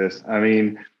listening to this. I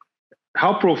mean,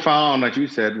 how profound, like you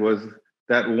said, was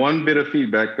that one bit of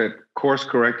feedback that course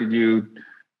corrected you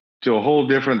to a whole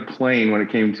different plane when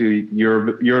it came to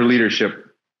your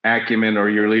leadership acumen or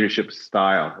your leadership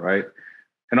style, right?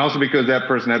 And also because that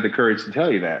person had the courage to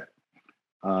tell you that.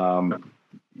 I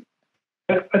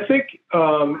think,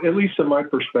 at least in my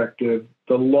perspective,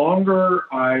 the longer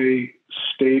I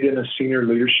stayed in a senior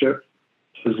leadership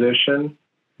position,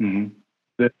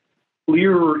 the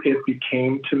clearer it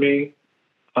became to me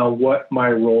what my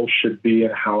role should be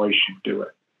and how I should do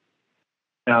it.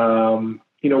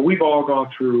 We've all gone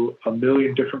through a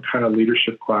million different kind of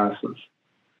leadership classes.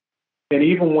 And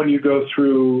even when you go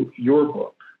through your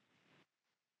book,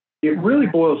 it really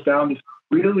boils down to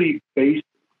really basic.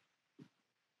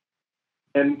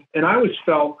 And I always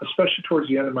felt, especially towards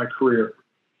the end of my career,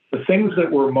 the things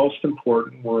that were most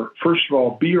important were, first of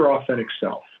all, be your authentic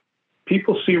self.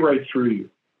 People see right through you.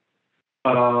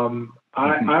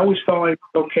 I always felt like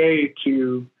it's okay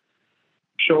to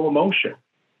show emotion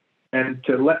and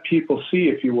to let people see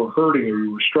if you were hurting or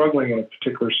you were struggling in a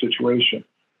particular situation.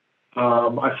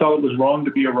 I felt it was wrong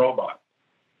to be a robot.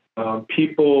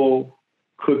 People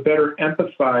could better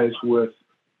empathize with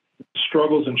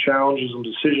struggles and challenges and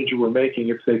decisions you were making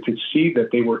if they could see that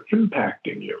they were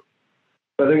impacting you.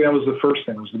 I think that was the first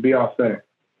thing, was to be authentic.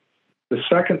 The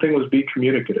second thing was be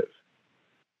communicative.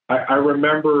 I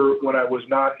remember when I was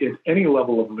not at any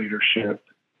level of leadership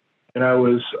and I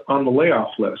was on the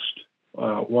layoff list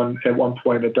at one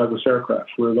point at Douglas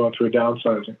Aircraft. We were going through a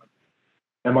downsizing.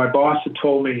 And my boss had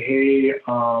told me, hey,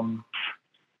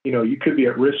 you could be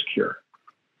at risk here.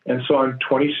 And so I'm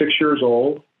 26 years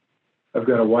old. I've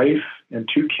got a wife and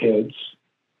 2 kids,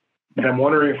 and I'm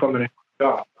wondering if I'm going to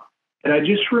have a job. And I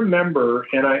just remember,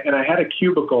 and I had a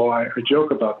cubicle. I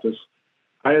joke about this.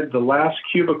 I had the last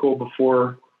cubicle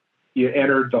before you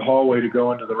entered the hallway to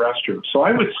go into the restroom. So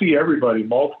I would see everybody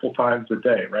multiple times a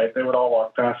day, right? They would all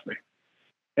walk past me.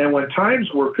 And when times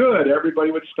were good,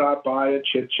 everybody would stop by and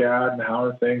chit-chat and how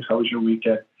are things? How was your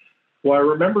weekend? Well, I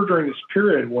remember during this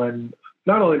period when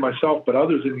not only myself, but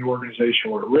others in the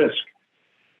organization were at risk,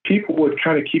 people would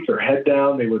kind of keep their head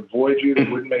down. They would avoid you. They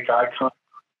wouldn't make eye contact.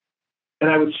 And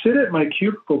I would sit at my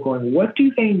cubicle going, what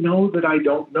do they know that I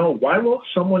don't know? Why won't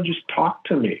someone just talk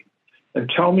to me and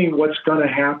tell me what's going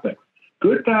to happen?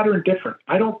 Good, bad, or indifferent.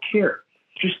 I don't care.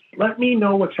 Just let me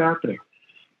know what's happening.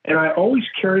 And I always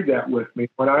carried that with me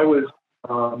when I was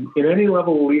in any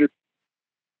level of leadership.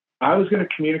 I was going to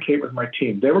communicate with my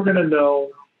team. They were going to know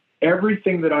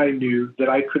everything that I knew that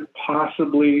I could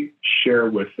possibly share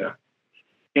with them.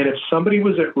 And if somebody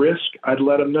was at risk, I'd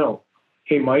let them know,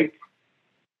 hey, Mike,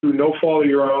 through no fault of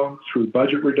your own, through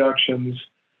budget reductions,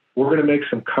 we're going to make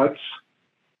some cuts,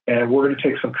 and we're going to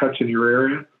take some cuts in your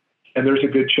area, and there's a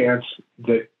good chance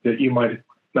that you might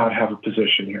not have a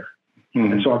position here.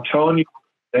 Mm-hmm. And so I'm telling you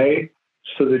today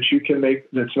so that you can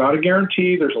that's not a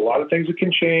guarantee. There's a lot of things that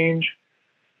can change,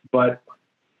 but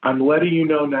I'm letting you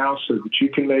know now so that you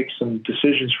can make some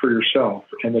decisions for yourself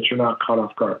and that you're not caught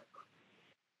off guard.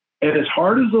 And as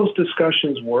hard as those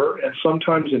discussions were, and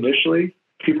sometimes initially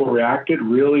people reacted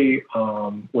really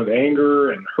with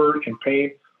anger and hurt and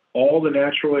pain, all the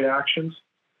natural reactions.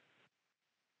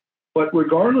 But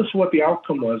regardless of what the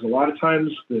outcome was, a lot of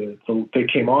times they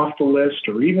came off the list,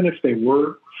 or even if they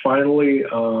were finally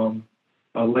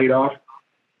laid off,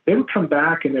 they would come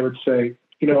back and they would say,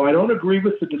 I don't agree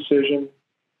with the decision,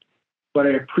 but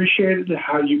I appreciated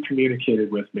how you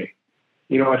communicated with me.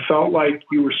 I felt like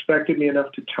you respected me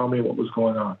enough to tell me what was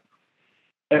going on.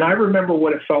 And I remember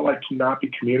what it felt like to not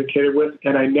be communicated with,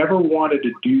 and I never wanted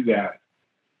to do that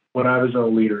when I was in a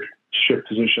leadership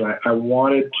position. I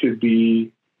wanted to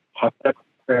be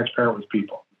transparent with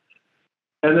people.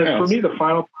 And then for me, the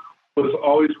final was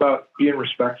always about being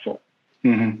respectful.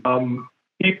 Mm-hmm.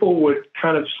 People would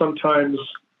kind of sometimes,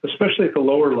 especially at the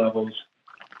lower levels,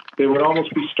 they would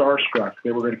almost be starstruck.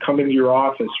 They were going to come into your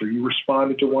office, or you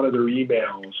responded to one of their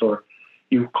emails, or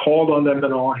you called on them in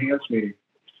an all-hands meeting.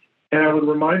 And I would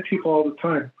remind people all the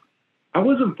time, I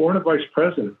wasn't born a vice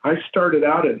president. I started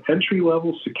out at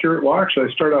entry-level security. Well, actually,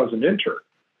 I started out as an intern.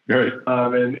 Right.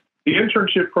 And the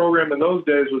internship program in those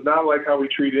days was not like how we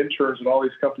treat interns at all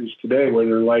these companies today, where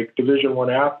they're like Division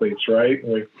I athletes, right?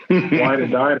 And we wine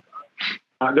and dine.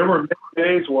 There were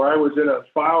many days where I was in a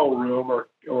file room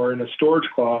or in a storage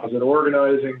closet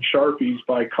organizing Sharpies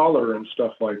by color and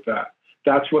stuff like that.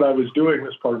 That's what I was doing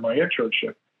as part of my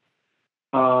internship.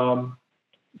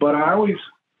 But I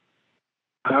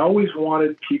always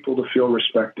wanted people to feel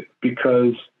respected,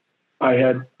 because I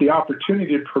had the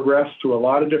opportunity to progress through a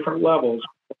lot of different levels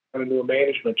into a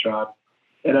management job.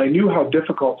 And I knew how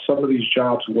difficult some of these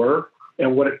jobs were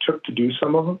and what it took to do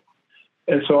some of them.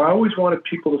 And so I always wanted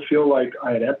people to feel like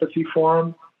I had empathy for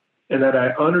them and that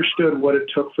I understood what it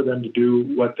took for them to do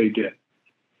what they did.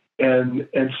 And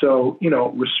so,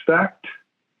 respect,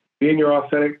 being your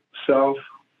authentic self,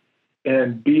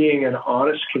 and being an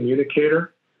honest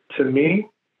communicator, to me,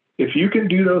 if you can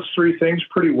do those 3 things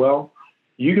pretty well,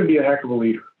 you can be a heck of a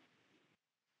leader.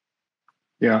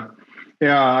 Yeah.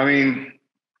 I mean,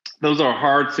 those are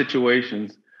hard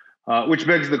situations, which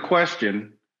begs the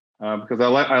question, because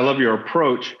I love your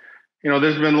approach.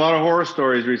 There's been a lot of horror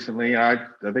stories recently. I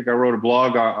think I wrote a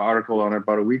blog article on it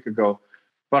about a week ago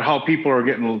about how people are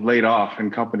getting laid off in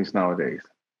companies nowadays.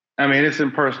 I mean, it's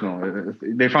impersonal.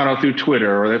 They found out through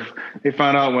Twitter, or they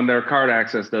found out when their card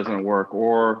access doesn't work.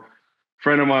 Or a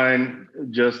friend of mine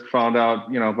just found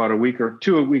out, about a week or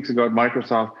 2 weeks ago at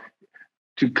Microsoft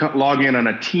to log in on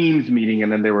a Teams meeting,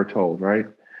 and then they were told, right?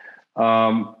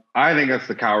 I think that's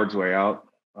the coward's way out.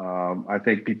 I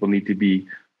think people need to be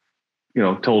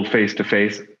told face to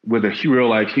face with a real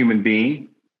life human being.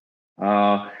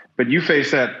 But you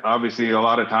face that obviously a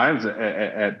lot of times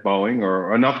at Boeing,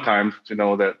 or enough times to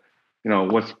know that,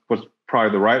 what's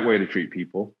probably the right way to treat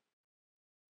people.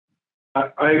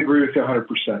 I agree with you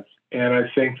 100%. And I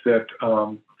think that,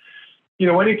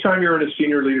 anytime you're in a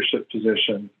senior leadership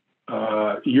position,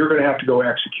 you're going to have to go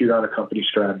execute on a company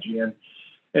strategy. And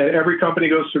every company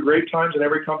goes through great times and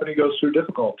every company goes through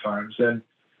difficult times. And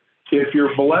if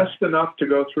you're blessed enough to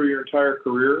go through your entire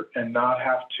career and not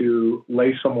have to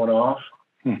lay someone off,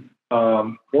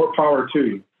 more power to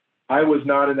you. I was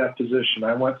not in that position.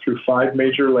 I went through 5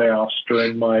 major layoffs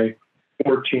during my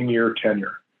 14-year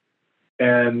tenure.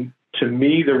 And to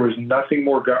me, there was nothing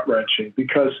more gut-wrenching,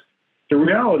 because the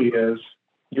reality is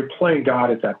you're playing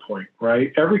God at that point,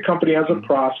 right? Every company has a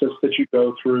process that you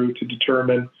go through to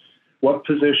determine what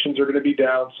positions are going to be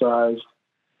downsized.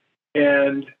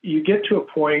 And you get to a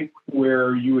point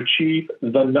where you achieve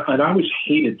and I always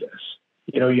hated this,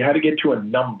 you had to get to a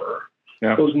number.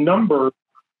 Yeah. Those number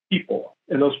people,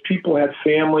 and those people had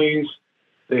families,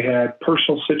 they had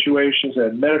personal situations, they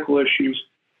had medical issues.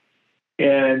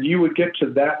 And you would get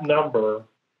to that number,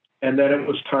 and then it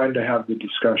was time to have the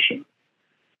discussion.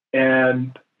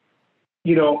 And,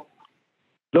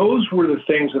 those were the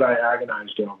things that I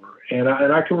agonized over. And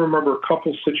I can remember a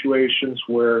couple situations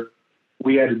where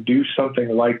we had to do something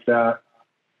like that.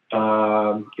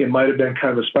 It might have been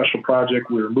kind of a special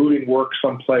project. We were moving work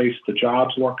someplace. The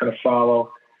jobs weren't going to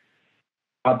follow.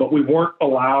 But we weren't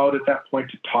allowed at that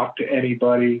point to talk to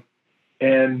anybody.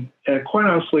 And quite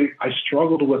honestly, I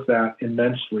struggled with that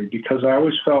immensely, because I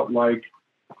always felt like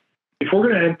if we're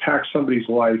going to impact somebody's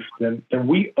life, then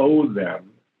we owe them,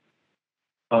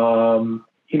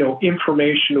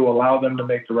 information to allow them to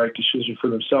make the right decision for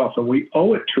themselves. And we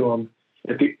owe it to them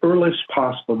at the earliest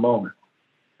possible moment.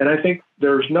 And I think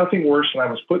there's nothing worse, and I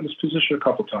was put in this position a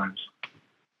couple times,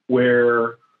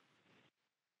 where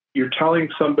you're telling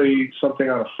somebody something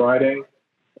on a Friday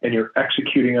and you're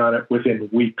executing on it within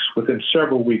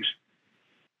several weeks.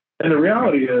 And the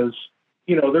reality is,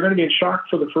 they're going to be in shock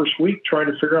for the first week trying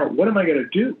to figure out, what am I going to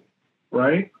do,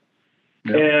 right?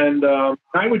 Yeah. And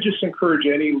I would just encourage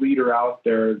any leader out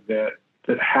there that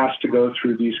has to go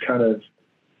through these kind of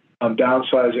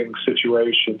downsizing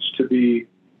situations to be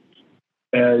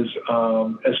as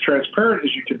transparent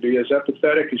as you can be, as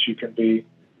empathetic as you can be,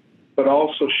 but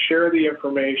also share the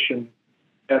information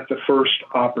at the first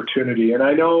opportunity. And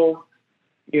I know,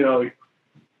 the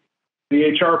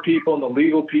HR people and the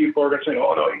legal people are going to say,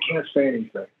 oh, no, you can't say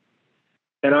anything.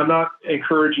 And I'm not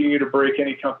encouraging you to break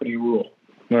any company rule.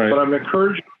 Right. But I'm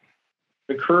encouraging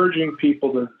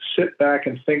people to sit back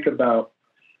and think about,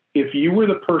 if you were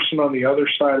the person on the other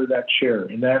side of that chair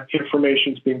and that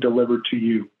information is being delivered to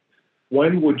you,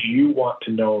 when would you want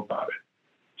to know about it?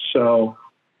 So,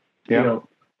 there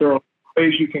are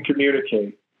ways you can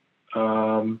communicate.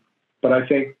 But I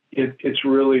think it's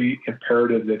really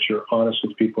imperative that you're honest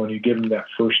with people and you give them that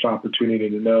first opportunity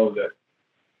to know that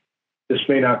this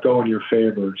may not go in your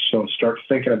favor. So start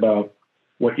thinking about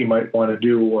what you might want to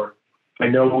do. Or, I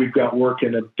know we've got work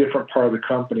in a different part of the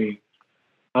company.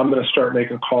 I'm going to start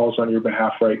making calls on your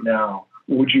behalf right now.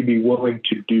 Would you be willing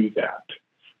to do that?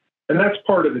 And that's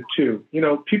part of it too.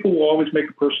 People will always make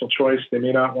a personal choice. They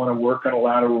may not want to work on a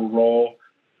lateral role.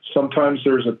 Sometimes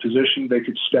there's a position they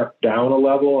could step down a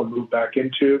level and move back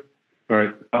into.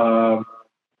 Right.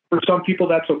 For some people,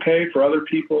 that's okay. For other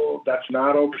people, that's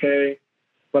not okay.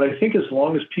 But I think as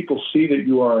long as people see that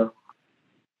you are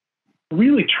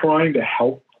really trying to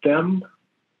help them,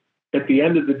 at the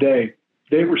end of the day,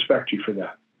 they respect you for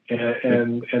that.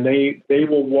 And they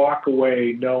will walk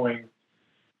away knowing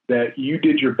that you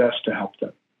did your best to help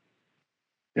them.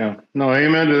 Yeah. No,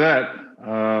 amen to that.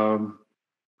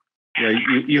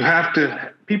 You have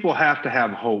to, people have to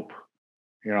have hope,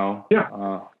 Yeah.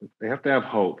 They have to have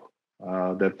hope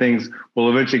that things will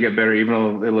eventually get better, even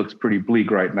though it looks pretty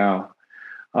bleak right now.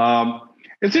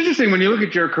 It's interesting when you look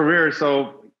at your career.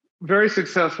 So very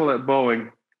successful at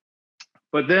Boeing,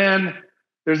 but then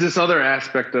there's this other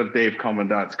aspect of Dave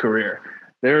Commandant's career.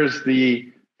 There's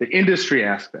the industry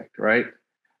aspect, right?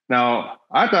 Now,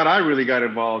 I thought I really got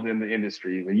involved in the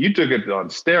industry. You took it on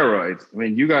steroids.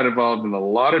 You got involved in a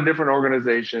lot of different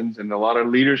organizations and a lot of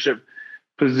leadership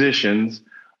positions.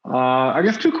 I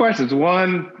guess 2 questions.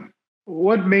 One,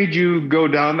 what made you go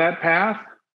down that path?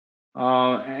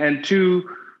 And 2,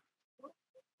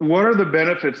 what are the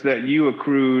benefits that you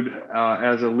accrued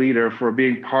as a leader for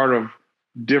being part of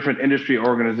different industry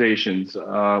organizations?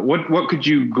 What could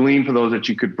you glean for those that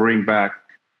you could bring back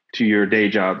to your day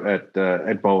job at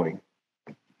Boeing?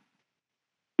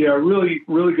 Yeah, really,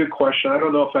 really good question. I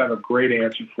don't know if I have a great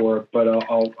answer for it, but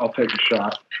I'll take a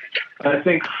shot. I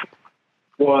think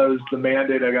was the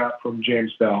mandate I got from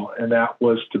James Bell, and that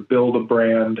was to build a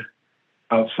brand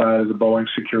outside of the Boeing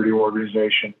security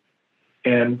organization.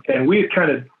 And we had kind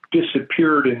of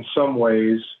disappeared in some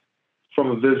ways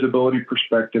from a visibility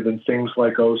perspective in things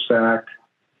like OSAC.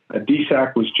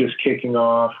 DSAC was just kicking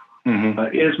off.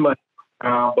 ISMA,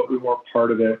 but we weren't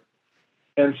part of it.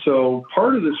 And so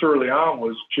part of this early on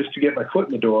was just to get my foot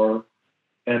in the door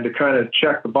and to kind of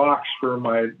check the box for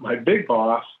my big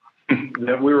boss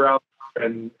that we were out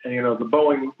and you know, the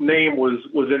Boeing name was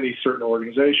in these certain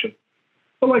organizations.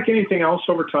 But like anything else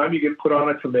over time, you get put on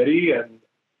a committee and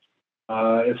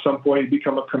at some point you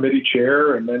become a committee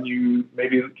chair and then you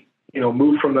maybe, you know,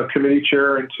 move from the committee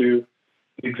chair into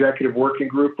the executive working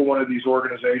group of one of these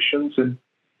organizations. And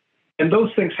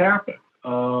those things happen.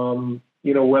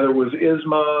 You know, whether it was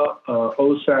ISMA,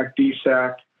 OSAC,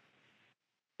 DSAC.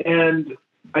 And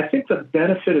I think the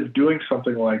benefit of doing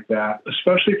something like that,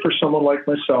 especially for someone like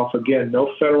myself, again,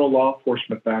 no federal law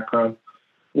enforcement background,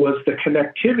 was the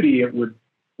connectivity it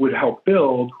would help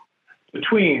build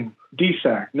between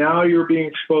DSAC. Now you're being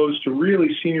exposed to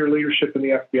really senior leadership in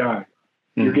the FBI.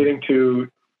 You're getting to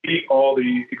meet all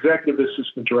the executive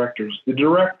assistant directors, the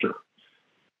director.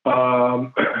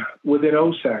 Within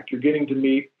OSAC, you're getting to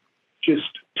meet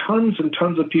just tons and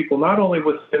tons of people, not only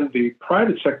within the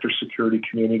private sector security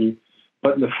community,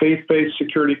 but in the faith-based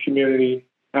security community,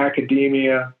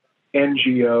 academia,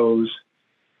 NGOs.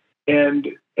 And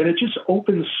it just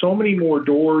opens so many more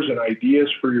doors and ideas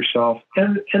for yourself.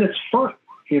 And it's fun.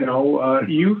 You know,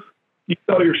 you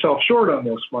sell yourself short on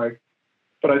this, Mike,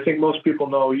 but I think most people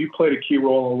know you played a key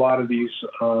role in a lot of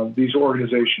these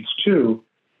organizations too.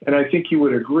 And I think you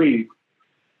would agree.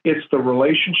 It's the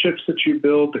relationships that you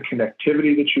build, the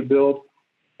connectivity that you build,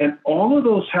 and all of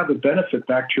those have a benefit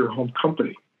back to your home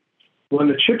company. When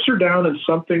the chips are down and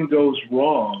something goes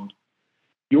wrong,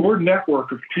 your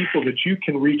network of people that you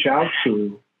can reach out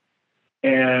to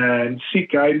and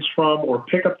seek guidance from or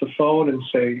pick up the phone and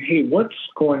say, hey, what's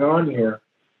going on here,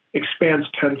 expands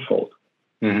tenfold.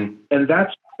 And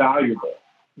that's valuable.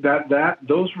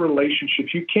 Those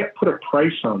relationships, you can't put a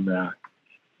price on that.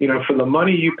 You know, for the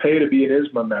money you pay to be an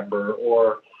ISMA member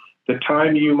or the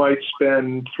time you might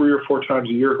spend 3 or 4 times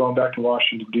a year going back to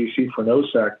Washington, D.C. for an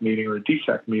OSAC meeting or a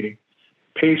DSAC meeting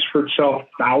pays for itself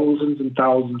thousands and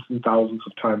thousands and thousands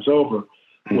of times over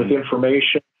with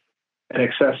information and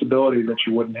accessibility that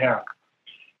you wouldn't have.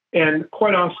 And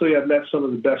quite honestly, I've met some of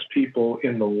the best people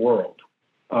in the world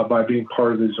by being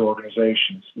part of these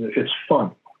organizations. It's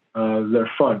fun. They're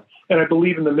fun. And I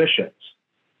believe in the missions.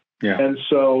 Yeah. And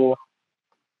so,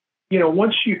 you know,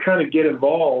 once you kind of get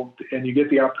involved and you get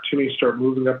the opportunity to start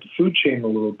moving up the food chain a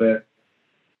little bit,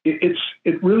 it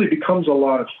really becomes a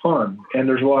lot of fun, and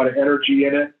there's a lot of energy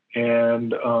in it,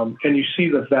 and you see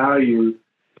the value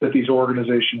that these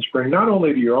organizations bring not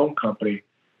only to your own company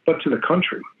but to the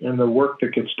country and the work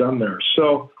that gets done there.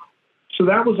 So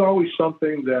that was always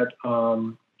something that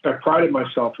I prided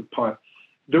myself upon.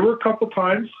 There were a couple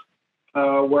times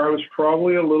where I was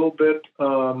probably a little bit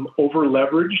over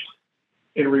leveraged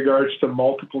in regards to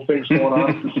multiple things going on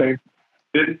at the same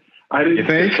time. I didn't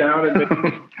sit down and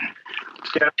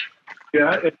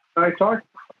and I talked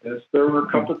about this. There were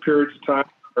a couple periods of time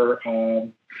where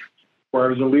I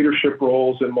was in leadership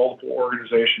roles in multiple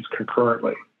organizations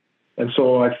concurrently. And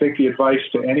so I think the advice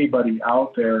to anybody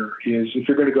out there is if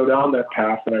you're going to go down that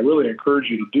path, and I really encourage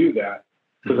you to do that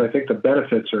because I think the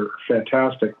benefits are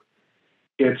fantastic,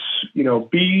 it's, you know,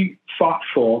 be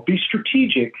thoughtful, be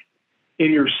strategic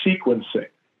in your sequencing.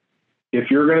 If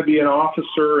you're going to be an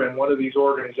officer in one of these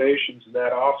organizations and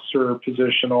that officer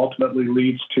position ultimately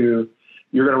leads to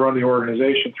you're going to run the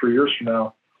organization 3 years from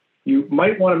now, you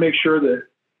might want to make sure that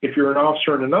if you're an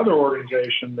officer in another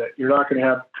organization that you're not going to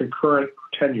have concurrent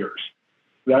tenures.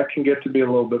 That can get to be a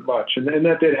little bit much. And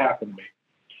that did happen to me.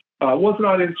 It was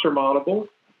not insurmountable,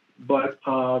 but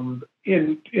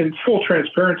in full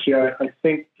transparency, I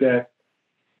think that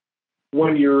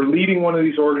when you're leading one of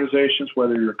these organizations,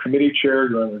 whether you're a committee chair,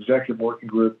 you're on an executive working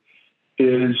group,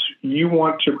 is you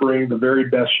want to bring the very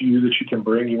best you that you can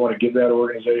bring. You want to give that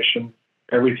organization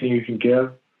everything you can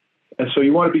give. And so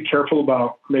you want to be careful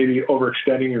about maybe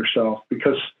overextending yourself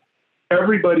because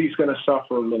everybody's going to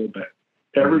suffer a little bit.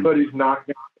 Everybody's not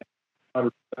going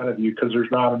to get 100% of you because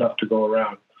there's not enough to go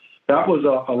around. That was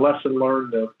a lesson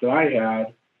learned that I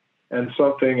had, and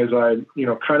something as I, you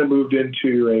know, kind of moved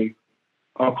into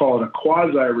I'll call it a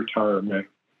quasi-retirement,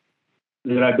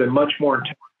 that I've been much more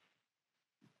intentional.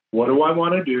 What do I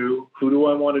want to do? Who do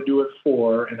I want to do it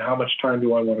for? And how much time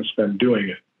do I want to spend doing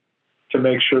it? to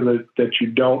make sure that you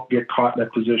don't get caught in a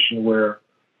position where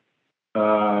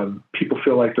people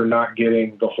feel like they're not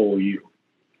getting the whole you.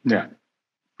 Yeah.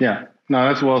 Yeah. No,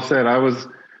 that's well said. I was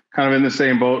kind of in the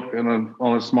same boat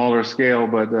on a smaller scale,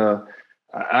 but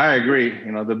I agree.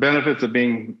 The benefits of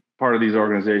being part of these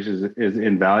organizations is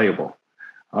invaluable.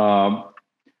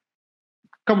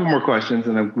 Couple more questions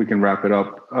and then we can wrap it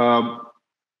up.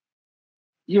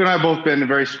 You and I have both been in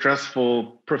very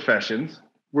stressful professions,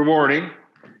 rewarding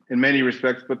in many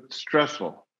respects, but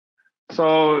stressful.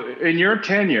 So in your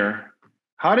tenure,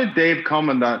 how did Dave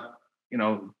Commandant,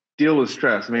 deal with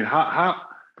stress? I mean,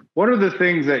 what are the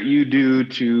things that you do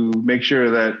to make sure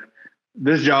that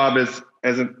this job is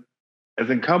as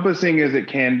encompassing as it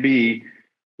can be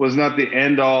was not the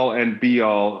end all and be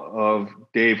all of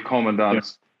Dave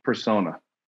Commandant's persona?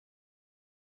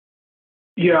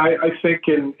 Yeah, I think,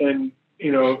 and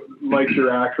Mike,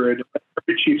 you're accurate.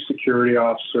 Every chief security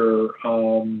officer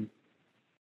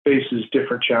faces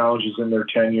different challenges in their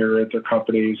tenure at their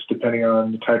companies, depending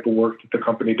on the type of work that the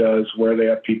company does, where they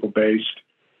have people based.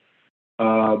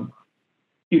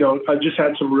 I've just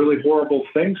had some really horrible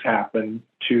things happen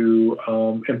to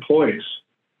employees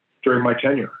during my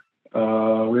tenure.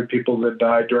 We had people that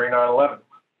died during 9/11.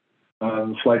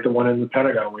 The flight that went in the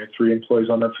Pentagon, we had 3 employees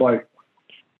on that flight.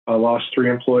 I lost 3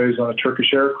 employees on a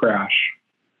Turkish air crash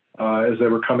as they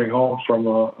were coming home from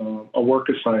a work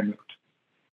assignment.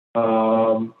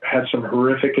 Had some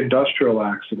horrific industrial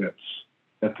accidents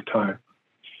at the time,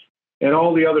 and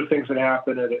all the other things that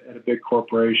happen at a big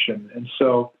corporation. And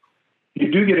so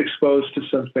you do get exposed to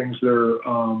some things that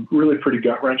are really pretty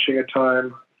gut-wrenching at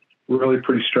times, really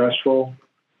pretty stressful.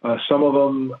 Some of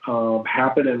them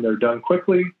happen and they're done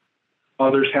quickly.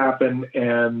 Others happen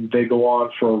and they go on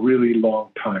for a really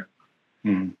long time.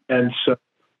 Mm-hmm. And so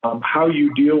how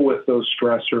you deal with those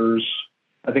stressors,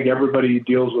 I think everybody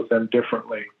deals with them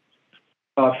differently.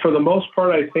 For the most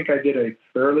part, I think I did a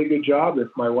fairly good job. If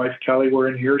my wife Kelly were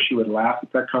in here, she would laugh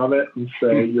at that comment and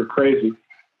say, "You're crazy."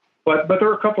 But there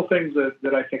are a couple things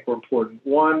that I think were important.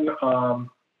 One,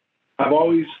 I've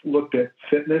always looked at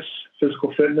fitness,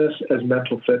 physical fitness, as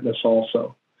mental fitness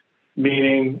also.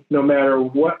 Meaning, no matter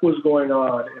what was going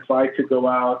on, if I could go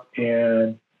out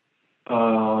and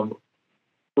run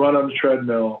on the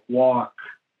treadmill, walk,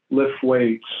 lift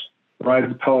weights, ride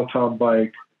the Peloton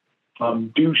bike,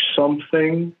 do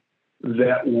something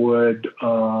that would,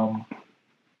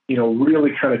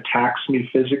 really kind of tax me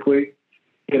physically,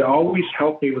 it always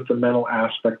helped me with the mental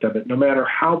aspect of it. No matter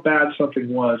how bad something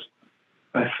was,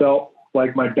 I felt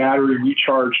like my battery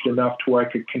recharged enough to where I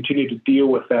could continue to deal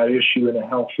with that issue in a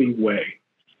healthy way.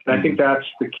 And I think that's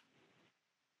the key,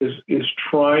 is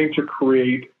trying to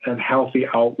create a healthy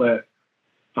outlet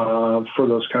for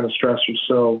those kind of stressors.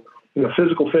 So,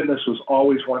 physical fitness was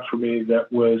always one for me that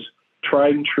was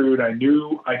tried and true, and I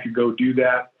knew I could go do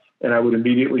that, and I would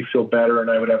immediately feel better,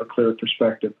 and I would have a clearer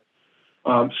perspective.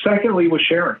 Secondly was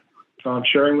sharing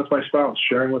with my spouse,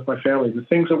 sharing with my family, the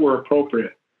things that were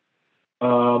appropriate.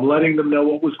 Letting them know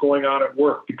what was going on at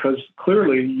work, because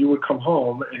clearly you would come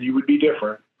home and you would be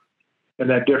different. And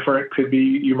that different could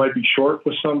be, you might be short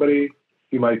with somebody,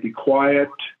 you might be quiet,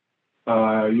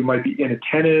 you might be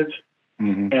inattentive.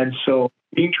 Mm-hmm. And so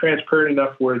being transparent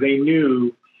enough where they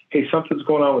knew, hey, something's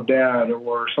going on with dad,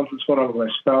 or something's going on with my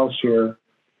spouse here,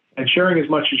 and sharing as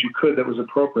much as you could that was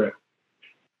appropriate.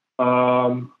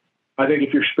 I think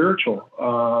if you're spiritual,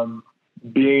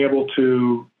 being able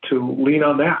to lean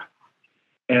on that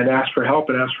and ask for help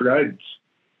and ask for guidance.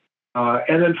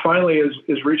 And then finally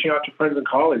is reaching out to friends and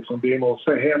colleagues and being able to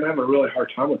say, hey, I'm having a really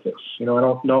hard time with this. I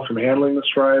don't know if I'm handling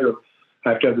this right, or I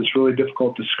have to have this really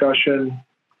difficult discussion.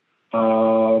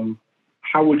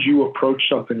 How would you approach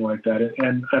something like that?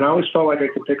 And I always felt like I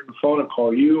could pick up the phone and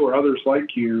call you or others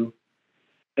like you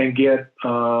and get,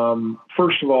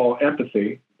 first of all,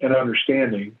 empathy and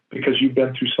understanding, because you've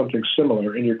been through something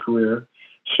similar in your career,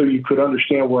 so you could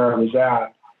understand where I was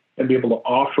at and be able to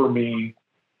offer me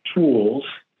tools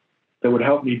that would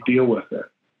help me deal with it.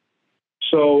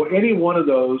 So any one of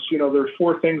those, there are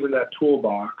 4 things in that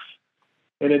toolbox.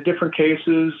 And in different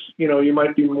cases, you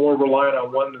might be more reliant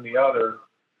on one than the other.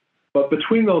 But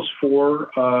between those 4,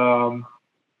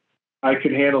 I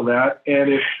could handle that.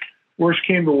 And if worse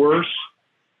came to worse,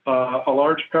 a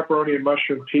large pepperoni and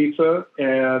mushroom pizza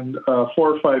and 4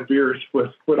 or 5 beers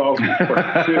would always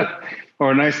work too.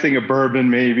 Or a nice thing of bourbon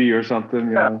maybe, or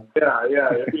something. Yeah.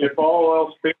 If all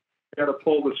else fails, you got to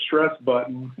pull the stress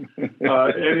button.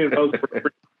 Any of those.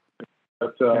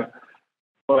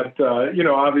 But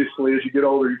obviously, as you get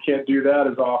older, you can't do that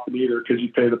as often either, because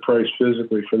you pay the price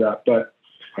physically for that.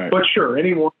 But sure,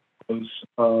 any one of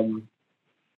those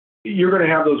you're going to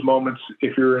have those moments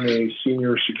if you're in a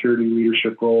senior security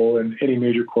leadership role in any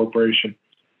major corporation.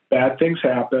 Bad things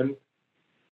happen,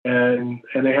 and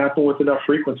they happen with enough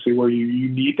frequency where you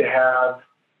need to have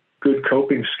good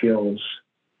coping skills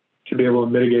to be able to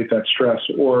mitigate that stress,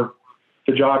 or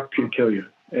the job can kill you,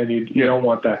 and you don't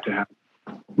want that to happen.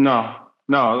 No,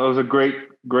 those are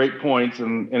great points,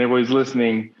 and everybody's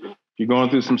listening. If you're going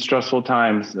through some stressful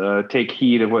times, take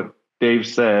heed of what Dave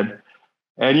said.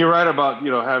 And you're right about,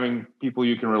 having people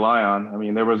you can rely on. I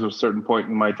mean, there was a certain point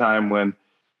in my time when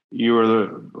I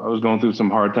was going through some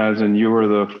hard times, and you were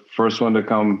the first one to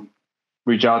come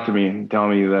reach out to me and tell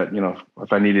me that,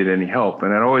 if I needed any help.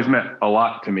 And that always meant a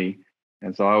lot to me.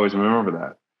 And so I always remember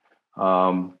that.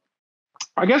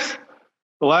 I guess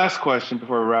the last question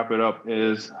before we wrap it up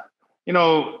is, in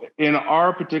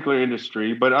our particular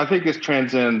industry, but I think it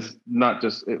transcends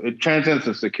it transcends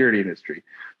the security industry.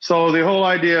 So the whole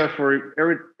idea for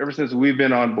ever since we've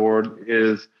been on board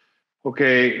is,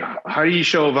 okay, how do you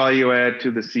show value add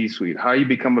to the C-suite? How you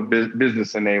become a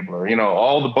business enabler?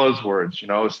 All the buzzwords,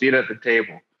 seat at the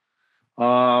table.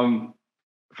 From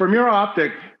your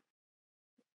optic,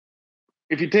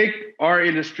 if you take our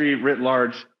industry writ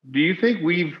large, do you think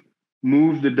we've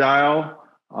moved the dial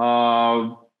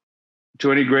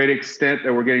to any great extent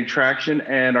that we're getting traction?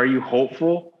 And are you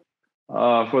hopeful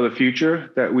for the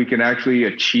future that we can actually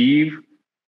achieve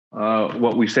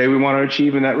what we say we want to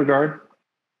achieve in that regard?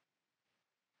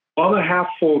 I'm a half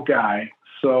full guy,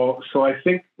 so I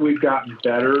think we've gotten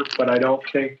better, but I don't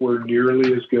think we're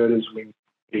nearly as good as we need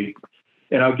to be.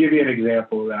 And I'll give you an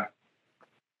example of that.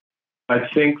 I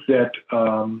think that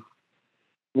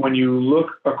when you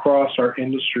look across our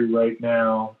industry right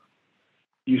now,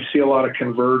 you see a lot of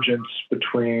convergence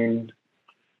between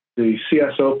the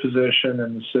CSO position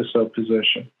and the CISO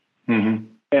position. Mm-hmm.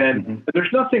 And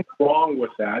there's nothing wrong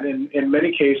with that. In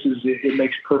many cases, it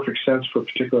makes perfect sense for a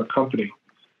particular company.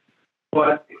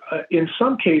 But in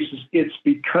some cases, it's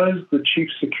because the chief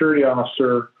security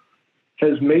officer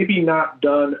has maybe not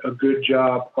done a good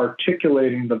job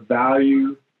articulating the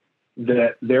value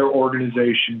that their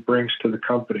organization brings to the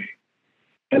company.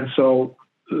 And so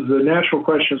the natural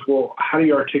question is, well, how do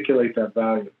you articulate that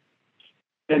value?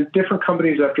 And different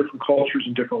companies have different cultures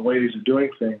and different ways of doing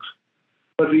things.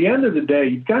 But at the end of the day,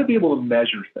 you've got to be able to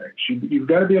measure things. You've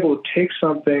got to be able to take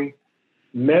something,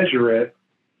 measure it,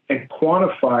 and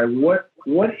quantify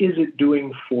what is it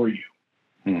doing for you.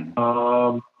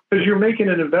 Because you're making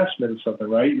an investment in something,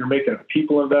 right? You're making a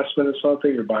people investment in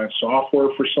something. You're buying software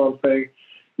for something.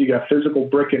 You got physical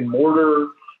brick and mortar.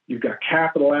 You've got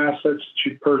capital assets that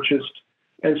you purchased.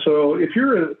 And so if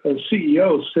you're a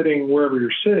CEO sitting wherever you're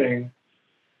sitting,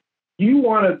 you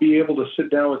want to be able to sit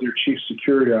down with your chief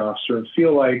security officer and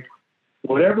feel like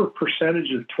whatever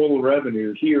percentage of total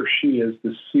revenue he or she, as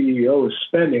the CEO, is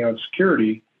spending on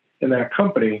security in that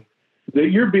company,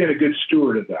 that you're being a good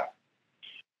steward of that.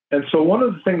 And so one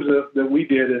of the things that we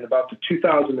did in about the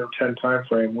 2010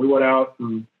 timeframe, we went out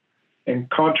and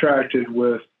contracted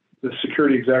with the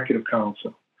Security Executive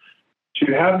Council to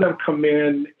have them come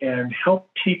in and help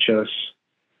teach us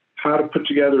how to put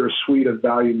together a suite of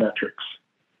value metrics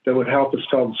that would help us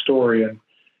tell the story.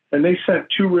 And they sent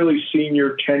two really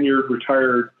senior, tenured,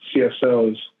 retired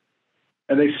CSOs,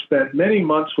 and they spent many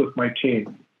months with my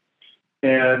team.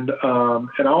 And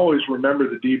I always remember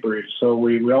the debrief. So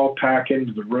we all pack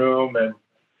into the room and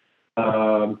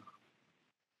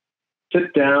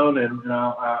sit down, and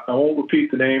I won't repeat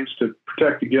the names to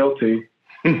protect the guilty,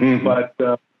 but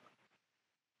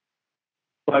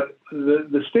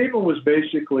the statement was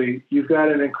basically, you've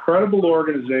got an incredible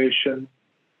organization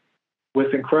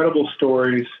with incredible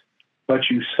stories, but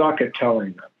you suck at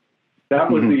telling them.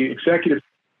 That was the executive.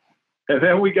 And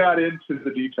then we got into the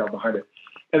detail behind it.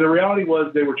 And the reality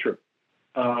was they were true.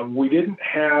 We didn't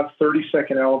have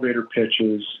 30-second elevator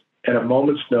pitches at a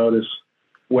moment's notice,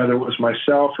 whether it was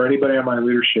myself or anybody on my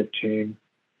leadership team,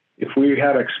 if we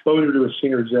had exposure to a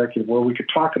senior executive where we could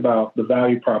talk about the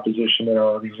value proposition that our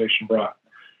organization brought.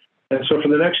 And so for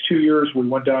the next 2 years, we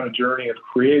went down a journey of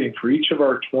creating for each of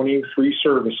our 23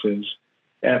 services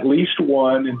at least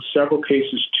one, in several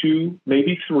cases two,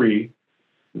 maybe three,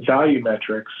 value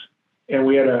metrics. And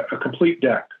we had a complete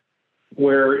deck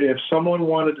where if someone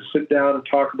wanted to sit down and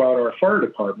talk about our fire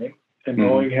department, and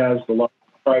Boeing has the largest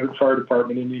private fire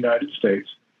department in the United States,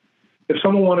 if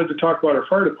someone wanted to talk about our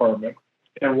fire department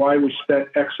and why we spent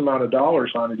X amount of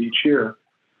dollars on it each year,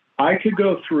 I could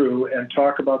go through and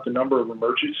talk about the number of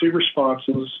emergency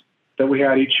responses that we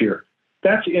had each year.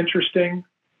 That's interesting,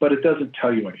 but it doesn't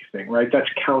tell you anything, right? That's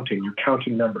counting. You're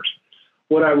counting numbers.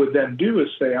 What I would then do is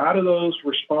say, out of those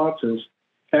responses,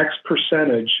 X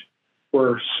percentage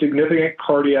were significant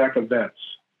cardiac events.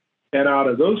 And out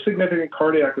of those significant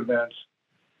cardiac events,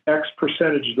 X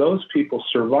percentage of those people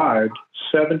survived,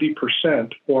 70%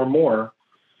 or more,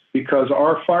 because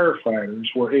our firefighters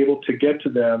were able to get to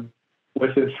them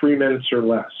within 3 minutes or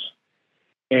less.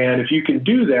 And if you can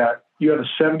do that, you have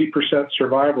a 70%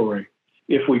 survival rate.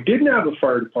 If we didn't have a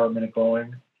fire department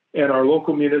going and our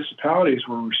local municipalities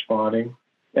were responding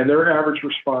and their average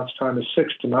response time is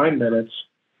 6 to 9 minutes,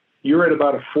 you're at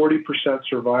about a 40%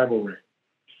 survival rate.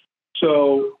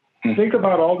 So think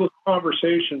about all those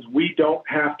conversations we don't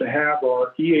have to have, or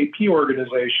our EAP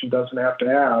organization doesn't have to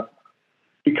have,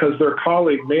 because their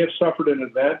colleague may have suffered an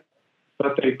event,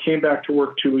 but they came back to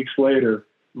work 2 weeks later,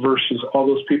 versus all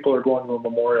those people are going to a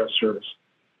memorial service.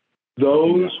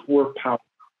 Those were powerful.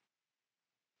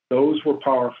 Those were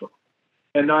powerful.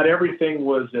 And not everything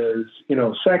was as,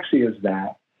 sexy as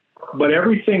that, but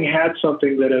everything had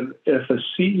something that if a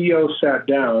CEO sat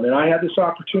down, and I had this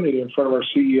opportunity in front of our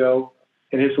CEO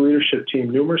and his leadership team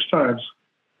numerous times,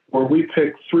 where we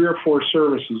picked 3 or 4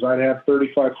 services. I'd have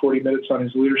 35, 40 minutes on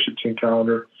his leadership team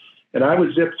calendar, and I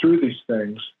would zip through these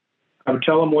things. I would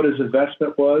tell him what his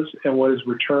investment was and what his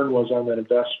return was on that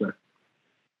investment.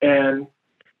 And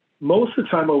most of the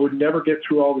time, I would never get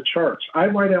through all the charts. I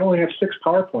might only have 6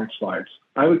 PowerPoint slides.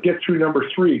 I would get through number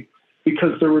 3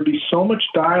 because there would be so much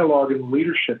dialogue in the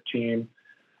leadership team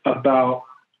about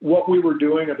what we were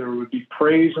doing, or there would be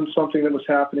praise on something that was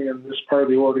happening in this part of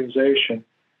the organization.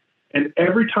 And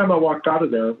every time I walked out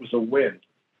of there, it was a win,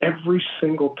 every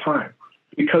single time,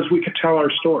 because we could tell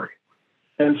our story.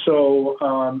 And so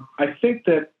I think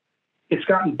that it's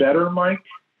gotten better, Mike,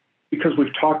 because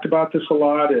we've talked about this a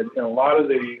lot, and a lot of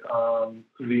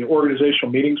the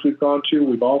organizational meetings we've gone to,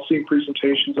 we've all seen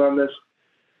presentations on this.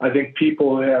 I think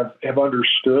people have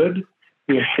understood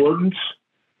the importance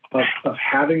of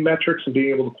having metrics and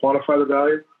being able to quantify the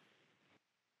value.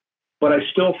 But I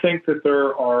still think that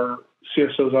there are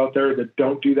CSOs out there that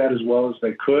don't do that as well as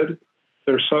they could.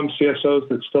 There's some CSOs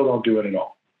that still don't do it at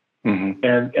all. Mm-hmm.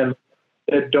 And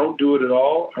that don't do it at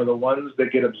all are the ones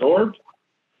that get absorbed.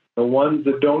 The ones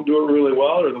that don't do it really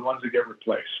well are the ones that get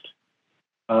replaced.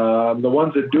 The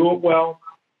ones that do it well,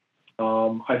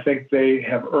 I think they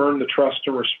have earned the trust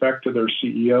and respect of their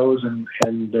CEOs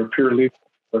and their peer leaders in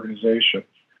the organization.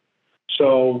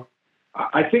 So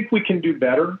I think we can do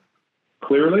better,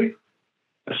 clearly,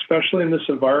 especially in this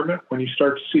environment when you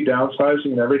start to see downsizing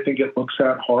and everything get looked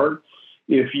at hard.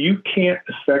 If you can't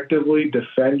effectively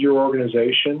defend your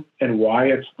organization and why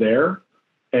it's there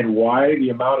and why the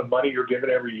amount of money you're given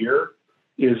every year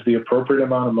is the appropriate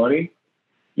amount of money,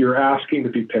 you're asking to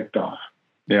be picked off.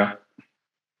 Yeah.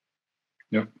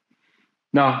 Yep.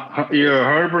 No, you're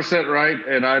 100% right.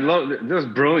 And I love this.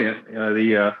 Brilliant.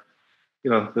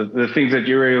 The things that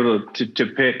you're able to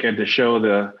pick and to show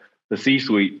the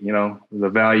C-suite, the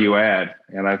value add.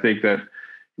 And I think that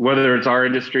whether it's our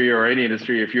industry or any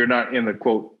industry, if you're not in the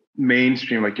quote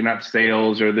mainstream, like you're not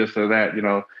sales or this or that,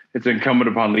 it's incumbent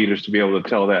upon leaders to be able to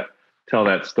tell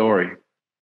that story.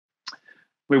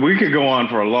 I mean, we could go on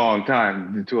for a long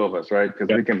time, the two of us, right?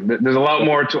 Because there's a lot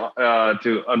more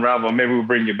to unravel. Maybe we'll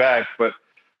bring you back, but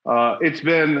it's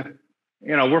been,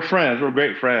 we're friends, we're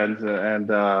great friends and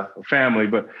family,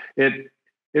 but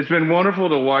it's been wonderful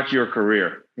to watch your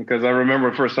career, because I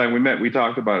remember the first time we met, we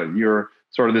talked about it. You're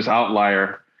sort of this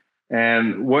outlier,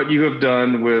 and what you have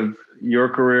done with your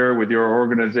career, with your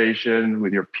organization,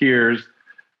 with your peers,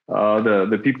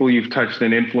 the people you've touched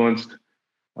and influenced,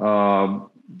 your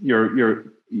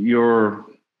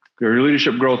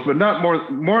leadership growth, but not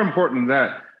more important than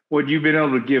that, what you've been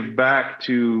able to give back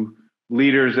to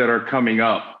leaders that are coming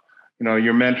up.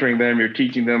 You're mentoring them, you're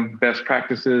teaching them best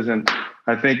practices, and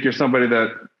I think you're somebody that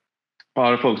a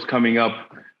lot of folks coming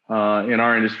up in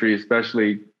our industry,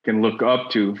 especially, can look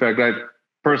up to. In fact, I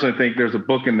personally think there's a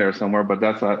book in there somewhere, but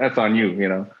that's on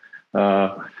you.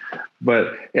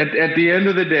 But at the end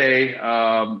of the day,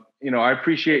 I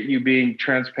appreciate you being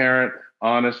transparent,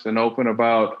 honest, and open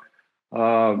about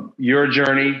your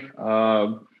journey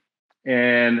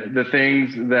and the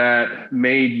things that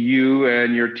made you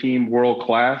and your team world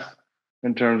class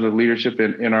in terms of leadership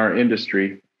in our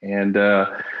industry. And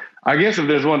I guess if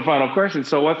there's one final question,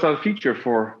 so what's the future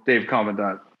for Dave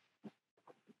Commandant?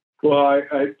 Well,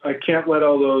 I can't let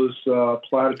all those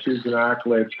platitudes and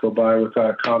accolades go by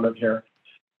without a comment here.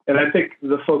 And I think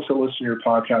the folks that listen to your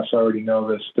podcast already know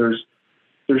this. There's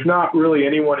not really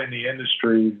anyone in the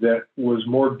industry that was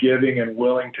more giving and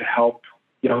willing to help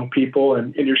young people,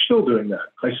 and you're still doing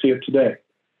that. I see it today.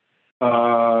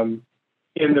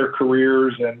 In their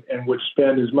careers and would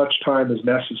spend as much time as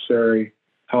necessary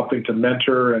helping to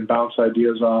mentor and bounce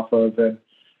ideas off of.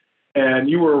 And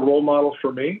you were a role model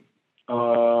for me.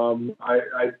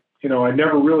 I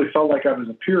never really felt like I was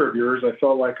a peer of yours. I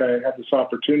felt like I had this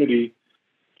opportunity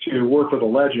to work with a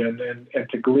legend and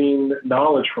to glean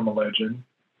knowledge from a legend.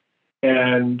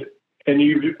 And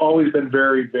you've always been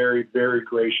very, very, very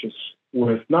gracious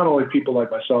with not only people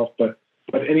like myself, but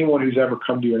anyone who's ever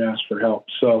come to you and asked for help.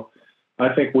 So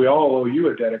I think we all owe you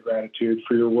a debt of gratitude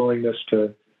for your willingness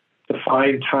to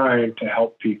find time to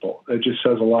help people. It just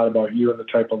says a lot about you and the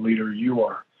type of leader you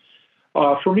are.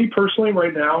 For me personally,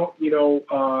 right now,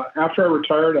 after I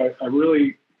retired, I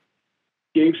really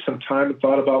gave some time and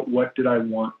thought about what did I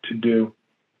want to do.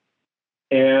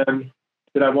 And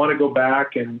did I want to go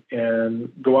back and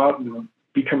go out and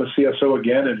become a CSO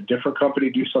again in a different company,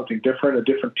 do something different, a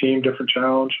different team, different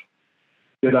challenge?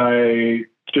 Did I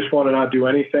just want to not do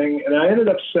anything? And I ended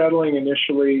up settling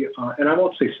initially, and I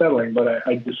won't say settling, but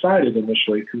I decided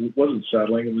initially, because it wasn't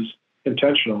settling, it was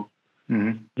intentional,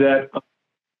 that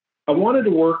I wanted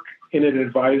to work in an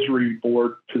advisory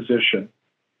board position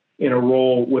in a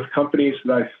role with companies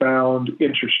that I found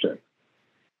interesting.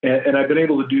 And I've been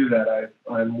able to do that.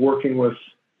 I'm working with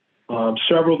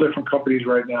several different companies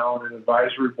right now in an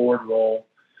advisory board role,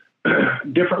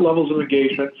 different levels of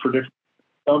engagement for different,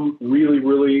 some really,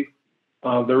 really,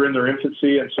 they're in their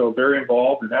infancy and so very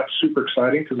involved. And that's super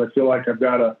exciting because I feel like I've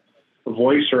got a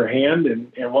voice or a hand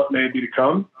in what may be to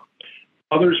come.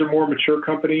 Others are more mature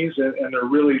companies and they're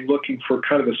really looking for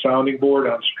kind of a sounding board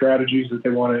on strategies that they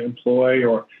want to employ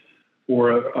or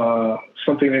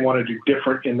something they want to do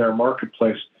different in their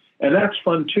marketplace. And that's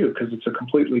fun too, because it's a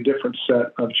completely different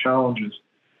set of challenges.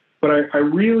 But I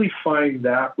really find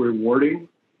that rewarding.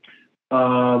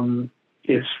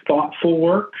 It's thoughtful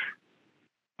work,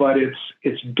 but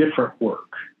it's different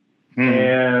work.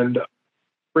 And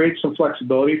create some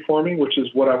flexibility for me, which is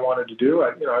what I wanted to do.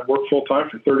 I've worked full time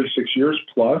for 36 years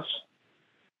plus.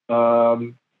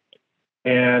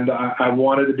 And I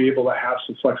wanted to be able to have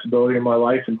some flexibility in my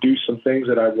life and do some things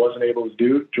that I wasn't able to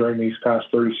do during these past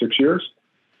 36 years.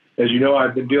 As you know,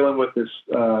 I've been dealing with this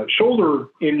shoulder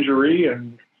injury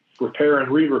and repair and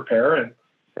re-repair and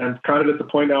kind of at the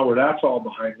point now where that's all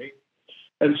behind me.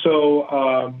 And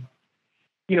so,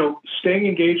 staying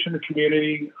engaged in the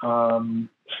community,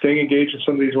 staying engaged in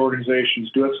some of these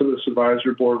organizations, doing some of this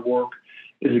advisory board work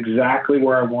is exactly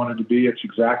where I wanted to be. It's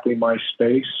exactly my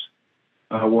space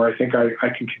where I think I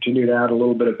can continue to add a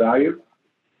little bit of value.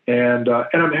 And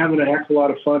I'm having a heck of a lot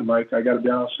of fun, Mike. I got to be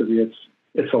honest with you.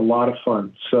 It's a lot of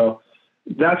fun. So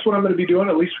that's what I'm going to be doing,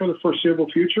 at least for the foreseeable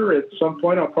future. At some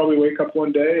point, I'll probably wake up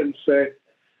one day and say,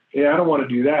 yeah, I don't want to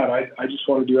do that. I just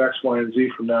want to do X, Y, and Z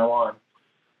from now on.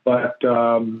 But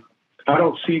I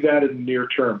don't see that in the near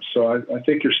term. So I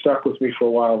think you're stuck with me for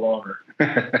a while longer.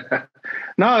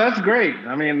 No, that's great.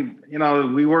 I mean,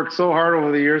 we worked so hard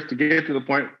over the years to get to the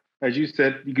point, as you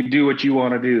said, you can do what you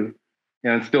want to do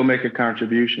and still make a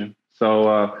contribution.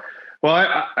 So,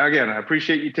 I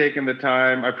appreciate you taking the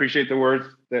time. I appreciate the words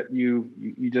that you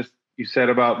said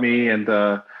about me. And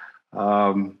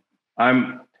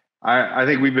I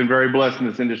think we've been very blessed in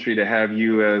this industry to have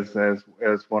you as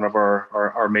one of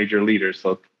our major leaders.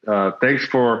 So thanks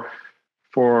for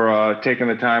taking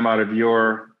the time out of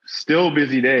your still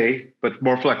busy day, but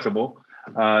more flexible,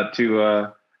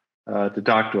 to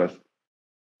talk to us.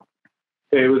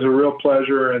 It was a real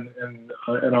pleasure and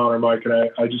an honor, Mike, and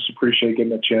I just appreciate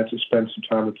getting a chance to spend some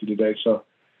time with you today. So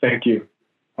thank you.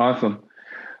 Awesome.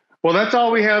 Well, that's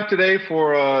all we have today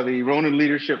for the Ronin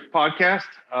Leadership Podcast.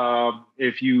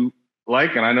 If you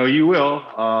like, and I know you will,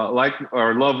 like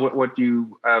or love what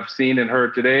you have seen and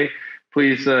heard today,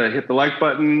 please hit the like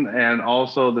button and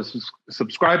also the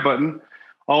subscribe button.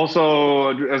 Also,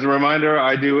 as a reminder,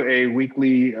 I do a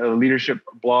weekly leadership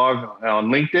blog on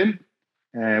LinkedIn.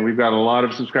 And we've got a lot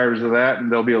of subscribers to that,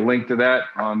 and there'll be a link to that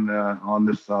on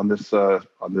this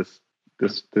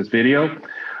video.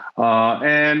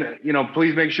 And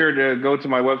please make sure to go to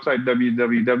my website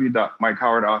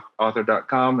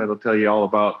www.mikehowardauthor.com. It'll tell you all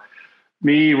about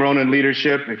me, Ronin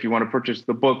Leadership. If you want to purchase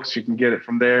the books, you can get it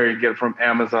from there. You can get it from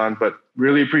Amazon. But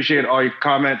really appreciate all your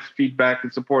comments, feedback,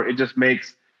 and support. It just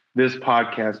makes this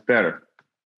podcast better.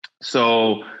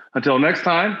 So until next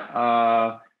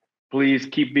time. Please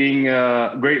keep being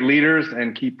great leaders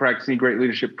and keep practicing great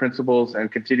leadership principles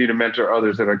and continue to mentor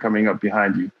others that are coming up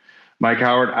behind you. Mike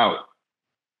Howard out.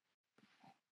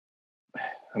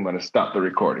 I'm going to stop the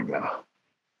recording now.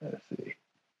 Let's see.